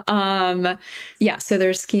 Yeah. So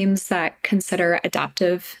there's schemes that consider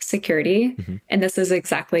adaptive security. Mm-hmm. And this is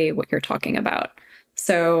exactly what you're talking about.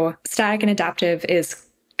 So static and adaptive is,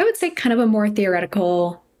 I would say, kind of a more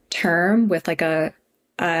theoretical term with like a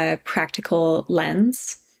practical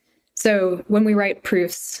lens. So when we write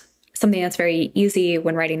proofs, something that's very easy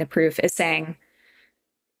when writing the proof is saying,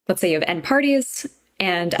 let's say you have n parties,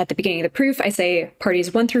 and at the beginning of the proof, I say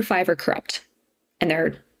parties 1 through 5 are corrupt.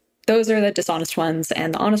 And those are the dishonest ones,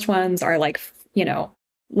 and the honest ones are like,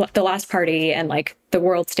 the last party, and like the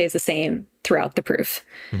world stays the same throughout the proof.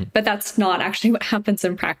 Mm-hmm. But that's not actually what happens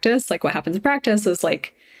in practice. Like what happens in practice is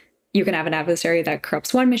like, you can have an adversary that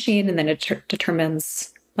corrupts one machine, and then it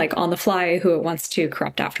determines like on the fly who it wants to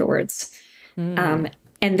corrupt afterwards. Mm.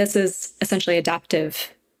 And this is essentially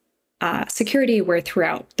adaptive security, where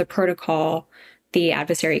throughout the protocol, the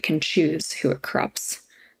adversary can choose who it corrupts.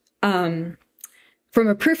 From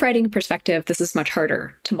a proofwriting perspective, this is much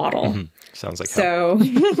harder to model. Mm-hmm. Sounds like so.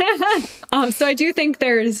 So I do think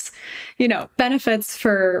there's, benefits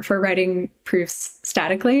for writing proofs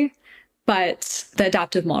statically, but the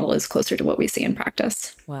adaptive model is closer to what we see in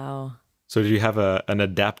practice. Wow. So do you have an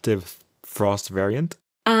adaptive Frost variant?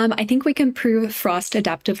 I think we can prove Frost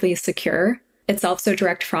adaptively secure. It's also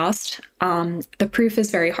direct Frost. The proof is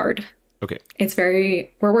very hard. Okay.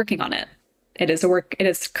 We're working on it. It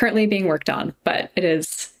is currently being worked on, but it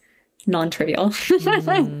is non-trivial.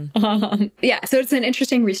 Mm. So it's an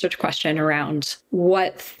interesting research question around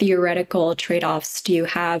what theoretical trade-offs do you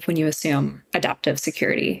have when you assume adaptive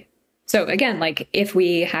security? So again, like if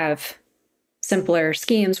we have simpler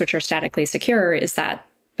schemes, which are statically secure, is that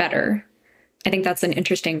better? I think that's an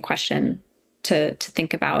interesting question to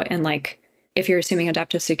think about. And like, if you're assuming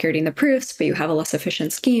adaptive security in the proofs, but you have a less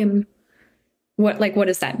efficient scheme, what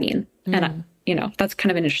does that mean? And, that's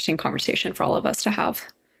kind of an interesting conversation for all of us to have.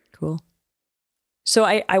 Cool. So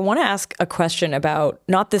I want to ask a question about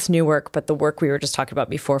not this new work, but the work we were just talking about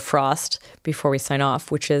before, Frost, before we sign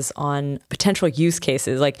off, which is on potential use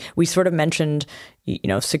cases. Like we sort of mentioned,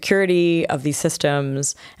 security of these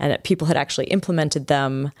systems and that people had actually implemented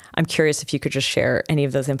them. I'm curious if you could just share any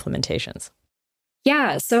of those implementations.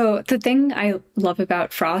 Yeah. So the thing I love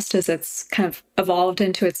about Frost is it's kind of evolved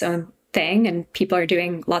into its own thing and people are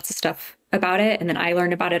doing lots of stuff about it. And then I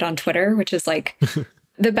learned about it on Twitter, which is like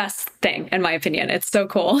the best thing, in my opinion. It's so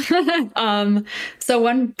cool. So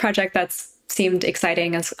one project that's seemed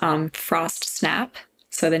exciting is Frost Snap.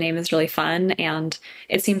 So the name is really fun. And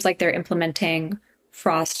it seems like they're implementing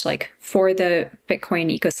Frost like for the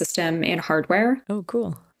Bitcoin ecosystem in hardware. Oh,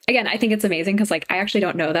 cool. Again, I think it's amazing because like I actually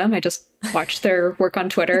don't know them. I just watched their work on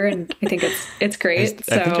Twitter and I think it's great.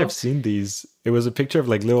 I think I've seen these. It was a picture of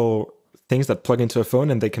like little things that plug into a phone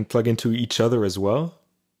and they can plug into each other as well.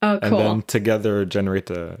 Oh, cool. And then together generate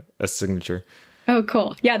a signature. Oh,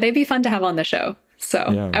 cool. Yeah, they'd be fun to have on the show. So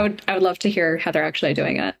yeah. I would love to hear how they're actually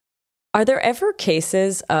doing it. Are there ever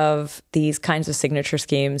cases of these kinds of signature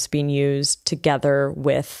schemes being used together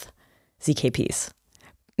with ZKPs?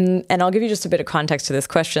 And I'll give you just a bit of context to this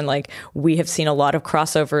question. Like we have seen a lot of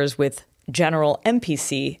crossovers with general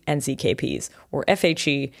MPC and ZKPs or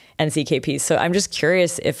FHE and ZKPs. So I'm just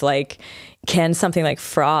curious if can something like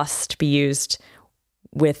Frost be used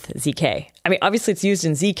with ZK? I mean, obviously it's used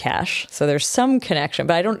in Zcash, so there's some connection,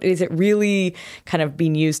 but is it really kind of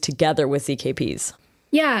being used together with ZKPs?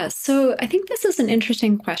 Yeah, so I think this is an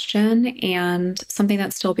interesting question and something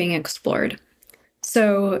that's still being explored.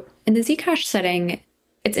 So in the Zcash setting,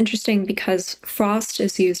 it's interesting because Frost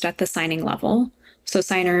is used at the signing level. So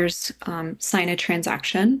signers sign a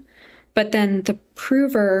transaction, but then the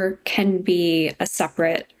prover can be a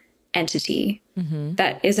separate entity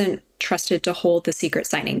that isn't trusted to hold the secret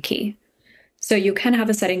signing key. So you can have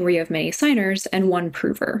a setting where you have many signers and one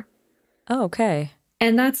prover. Oh, okay.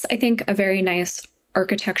 And that's, I think, a very nice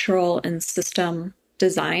architectural and system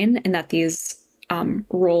design in that these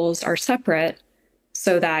roles are separate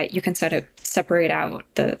so that you can separate out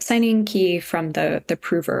the signing key from the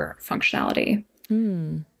prover functionality.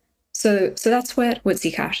 So that's what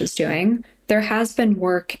Zcash is doing. There has been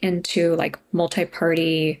work into like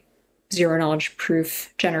multi-party zero knowledge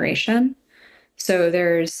proof generation. So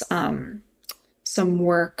there's some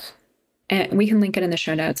work, and we can link it in the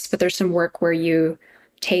show notes, but there's some work where you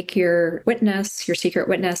take your witness, your secret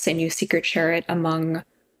witness, and you secret share it among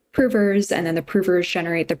provers, and then the provers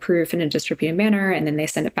generate the proof in a distributed manner, and then they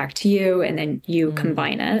send it back to you, and then you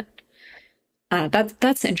combine it.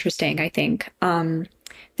 That's interesting, I think.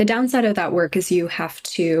 The downside of that work is you have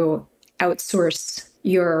to outsource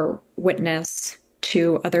your witness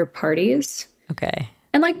to other parties. Okay.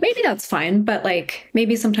 And maybe that's fine, but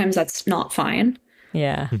maybe sometimes that's not fine.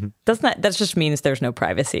 Yeah. That just means there's no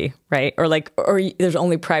privacy, right? Or there's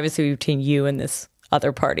only privacy between you and this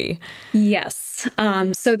other party. Yes.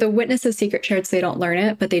 So the witness is secret shared, so they don't learn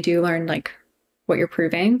it, but they do learn what you're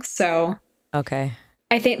proving. So okay.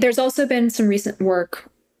 I think there's also been some recent work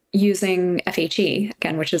using FHE,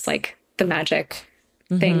 again, which is the magic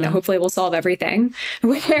thing that hopefully will solve everything,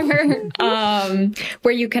 where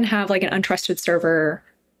you can have an untrusted server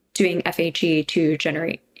doing FHE to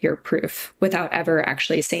generate your proof without ever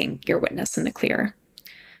actually seeing your witness in the clear.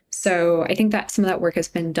 So I think that some of that work has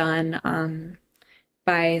been done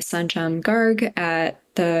by Sanjam Garg at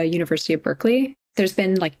the University of Berkeley. There's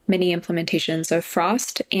been many implementations of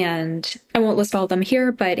Frost, and I won't list all of them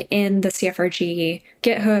here, but in the CFRG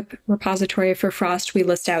GitHub repository for Frost, we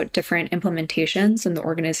list out different implementations and the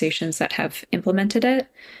organizations that have implemented it.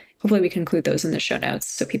 Hopefully we can include those in the show notes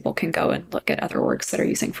so people can go and look at other works that are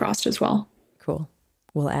using Frost as well. Cool.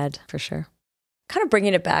 We'll add for sure. Kind of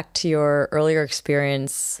bringing it back to your earlier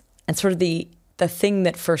experience and sort of the thing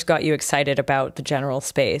that first got you excited about the general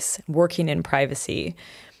space, working in privacy.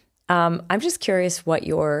 I'm just curious what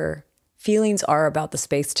your feelings are about the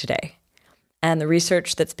space today and the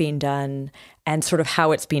research that's being done and sort of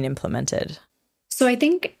how it's being implemented. So I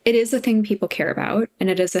think it is a thing people care about, and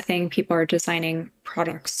it is a thing people are designing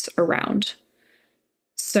products around.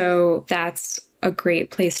 So that's a great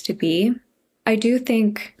place to be. I do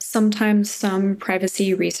think sometimes some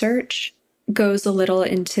privacy research goes a little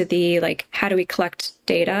into the how do we collect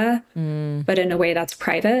data, but in a way that's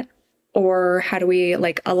private? Or how do we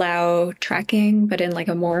allow tracking, but in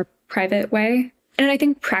a more private way? And I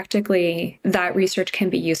think practically that research can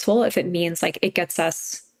be useful if it means like it gets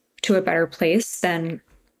us to a better place than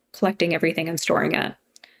collecting everything and storing it.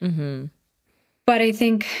 Mm-hmm. But I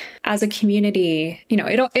think as a community, you know,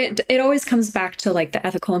 it always comes back to like the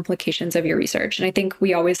ethical implications of your research. And I think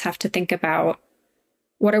we always have to think about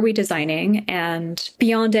what are we designing, and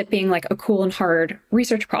beyond it being like a cool and hard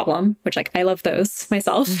research problem, which like I love those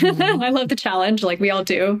myself. Mm-hmm. I love the challenge, like we all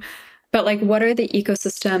do. But like, what are the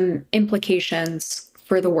ecosystem implications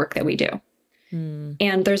for the work that we do? Mm.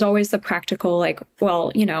 And there's always the practical, like,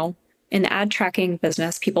 well, you know, in the ad tracking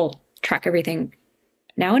business, people track everything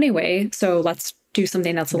now anyway. So let's do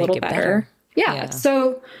something that's a little better. Yeah.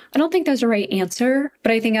 So I don't think there's a right answer,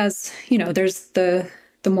 but I think as, you know, there's the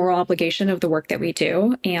moral obligation of the work that we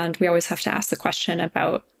do. And we always have to ask the question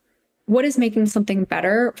about what is making something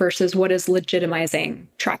better versus what is legitimizing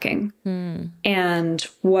tracking, and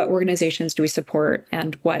what organizations do we support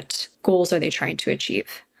and what goals are they trying to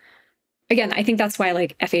achieve? Again, I think that's why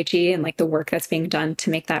like FHE and like the work that's being done to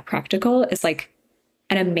make that practical is like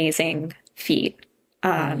an amazing feat.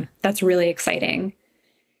 That's really exciting.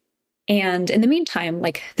 And in the meantime,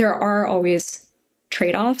 like there are always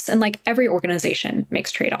trade-offs, and like every organization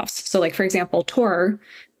makes trade-offs. So like, for example, Tor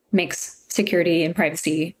makes security and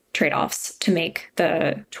privacy trade-offs to make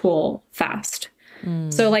the tool fast.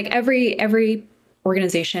 So like every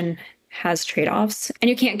organization has trade-offs, and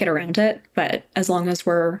you can't get around it. But as long as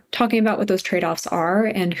we're talking about what those trade-offs are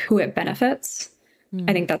and who it benefits,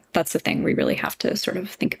 I think that's the thing we really have to sort of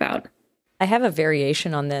think about. I have a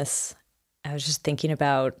variation on this. I was just thinking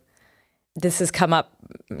about, this has come up,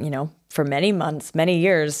 you know, for many months, many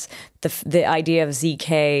years, the idea of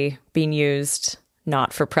ZK being used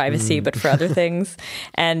not for privacy, but for other things.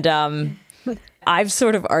 And I've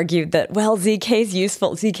sort of argued that, well, ZK is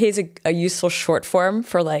useful. ZK is a useful short form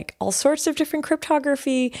for like all sorts of different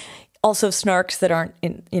cryptography, also snarks that aren't,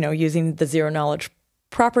 using the zero knowledge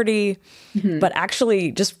property. Mm-hmm. But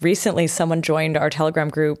actually, just recently, someone joined our Telegram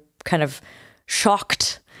group kind of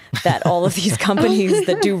shocked that all of these companies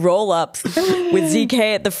that do roll-ups with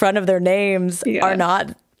ZK at the front of their names are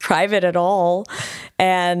not private at all.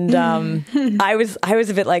 And I was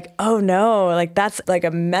a bit like, oh no, like that's like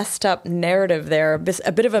a messed up narrative there,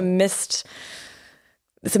 a bit of it's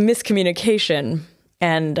a miscommunication.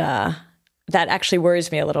 And that actually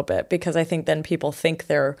worries me a little bit, because I think then people think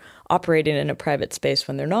they're operating in a private space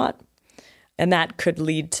when they're not. And that could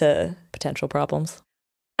lead to potential problems.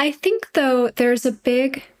 I think, though,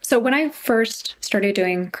 so when I first started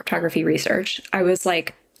doing cryptography research, I was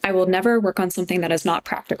like, I will never work on something that is not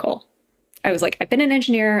practical. I was like, I've been an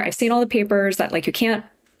engineer. I've seen all the papers that like you can't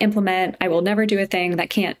implement. I will never do a thing that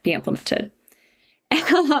can't be implemented. But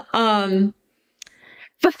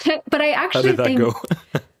I actually think...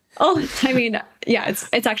 How did that go? I mean, yeah,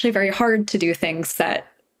 it's actually very hard to do things that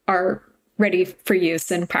are ready for use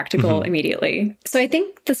and practical immediately. So I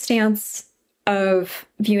think the stance of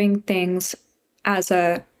viewing things as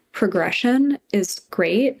a progression is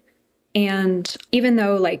great. And even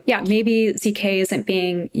though maybe ZK isn't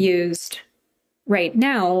being used right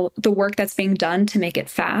now, the work that's being done to make it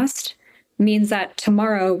fast means that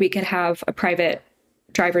tomorrow we could have a private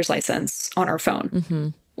driver's license on our phone. Mm-hmm.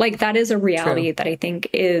 Like that is a reality that I think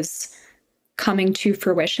is coming to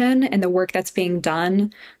fruition. And the work that's being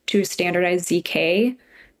done to standardize ZK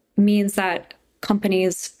means that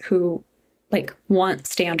companies who want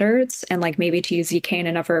standards and maybe to use ZK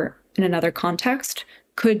in another context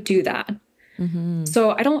could do that. Mm-hmm.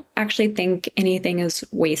 So I don't actually think anything is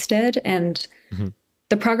wasted, and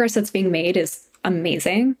the progress that's being made is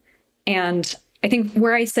amazing. And I think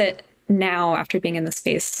where I sit now after being in the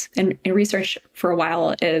space and in research for a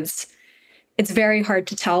while is it's very hard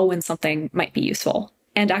to tell when something might be useful.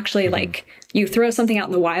 And actually you throw something out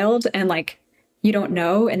in the wild and you don't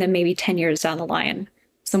know, and then maybe 10 years down the line,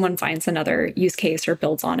 someone finds another use case or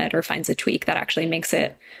builds on it or finds a tweak that actually makes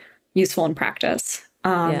it useful in practice.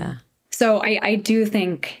 So I do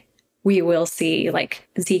think we will see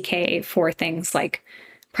ZK for things like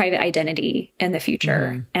private identity in the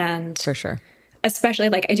future. And for sure, especially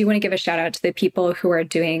I do want to give a shout out to the people who are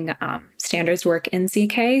doing standards work in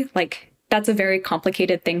ZK. That's a very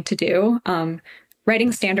complicated thing to do.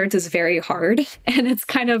 Writing standards is very hard, and it's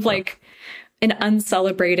kind of an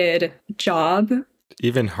uncelebrated job.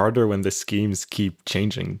 Even harder when the schemes keep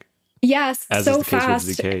changing. Yes, as so is the fast.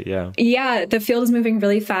 Case with ZK, yeah, the field is moving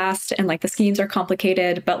really fast, and the schemes are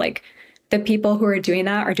complicated, but the people who are doing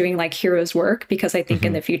that are doing heroes work, because I think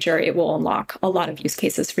in the future it will unlock a lot of use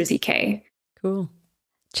cases for ZK. Cool.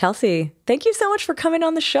 Chelsea, thank you so much for coming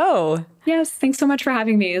on the show. Yes, thanks so much for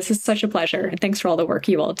having me. This is such a pleasure, and thanks for all the work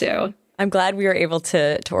you all do. I'm glad we were able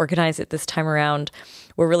to organize it this time around.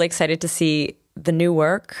 We're really excited to see the new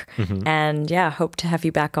work and hope to have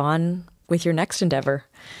you back on with your next endeavor.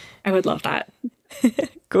 I would love that.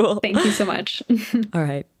 Cool. Thank you so much. All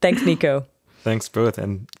right. Thanks, Nico. Thanks both.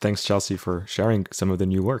 And thanks, Chelsea, for sharing some of the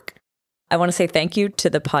new work. I want to say thank you to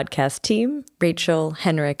the podcast team, Rachel,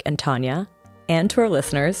 Henrik, and Tanya, and to our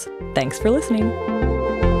listeners. Thanks for listening.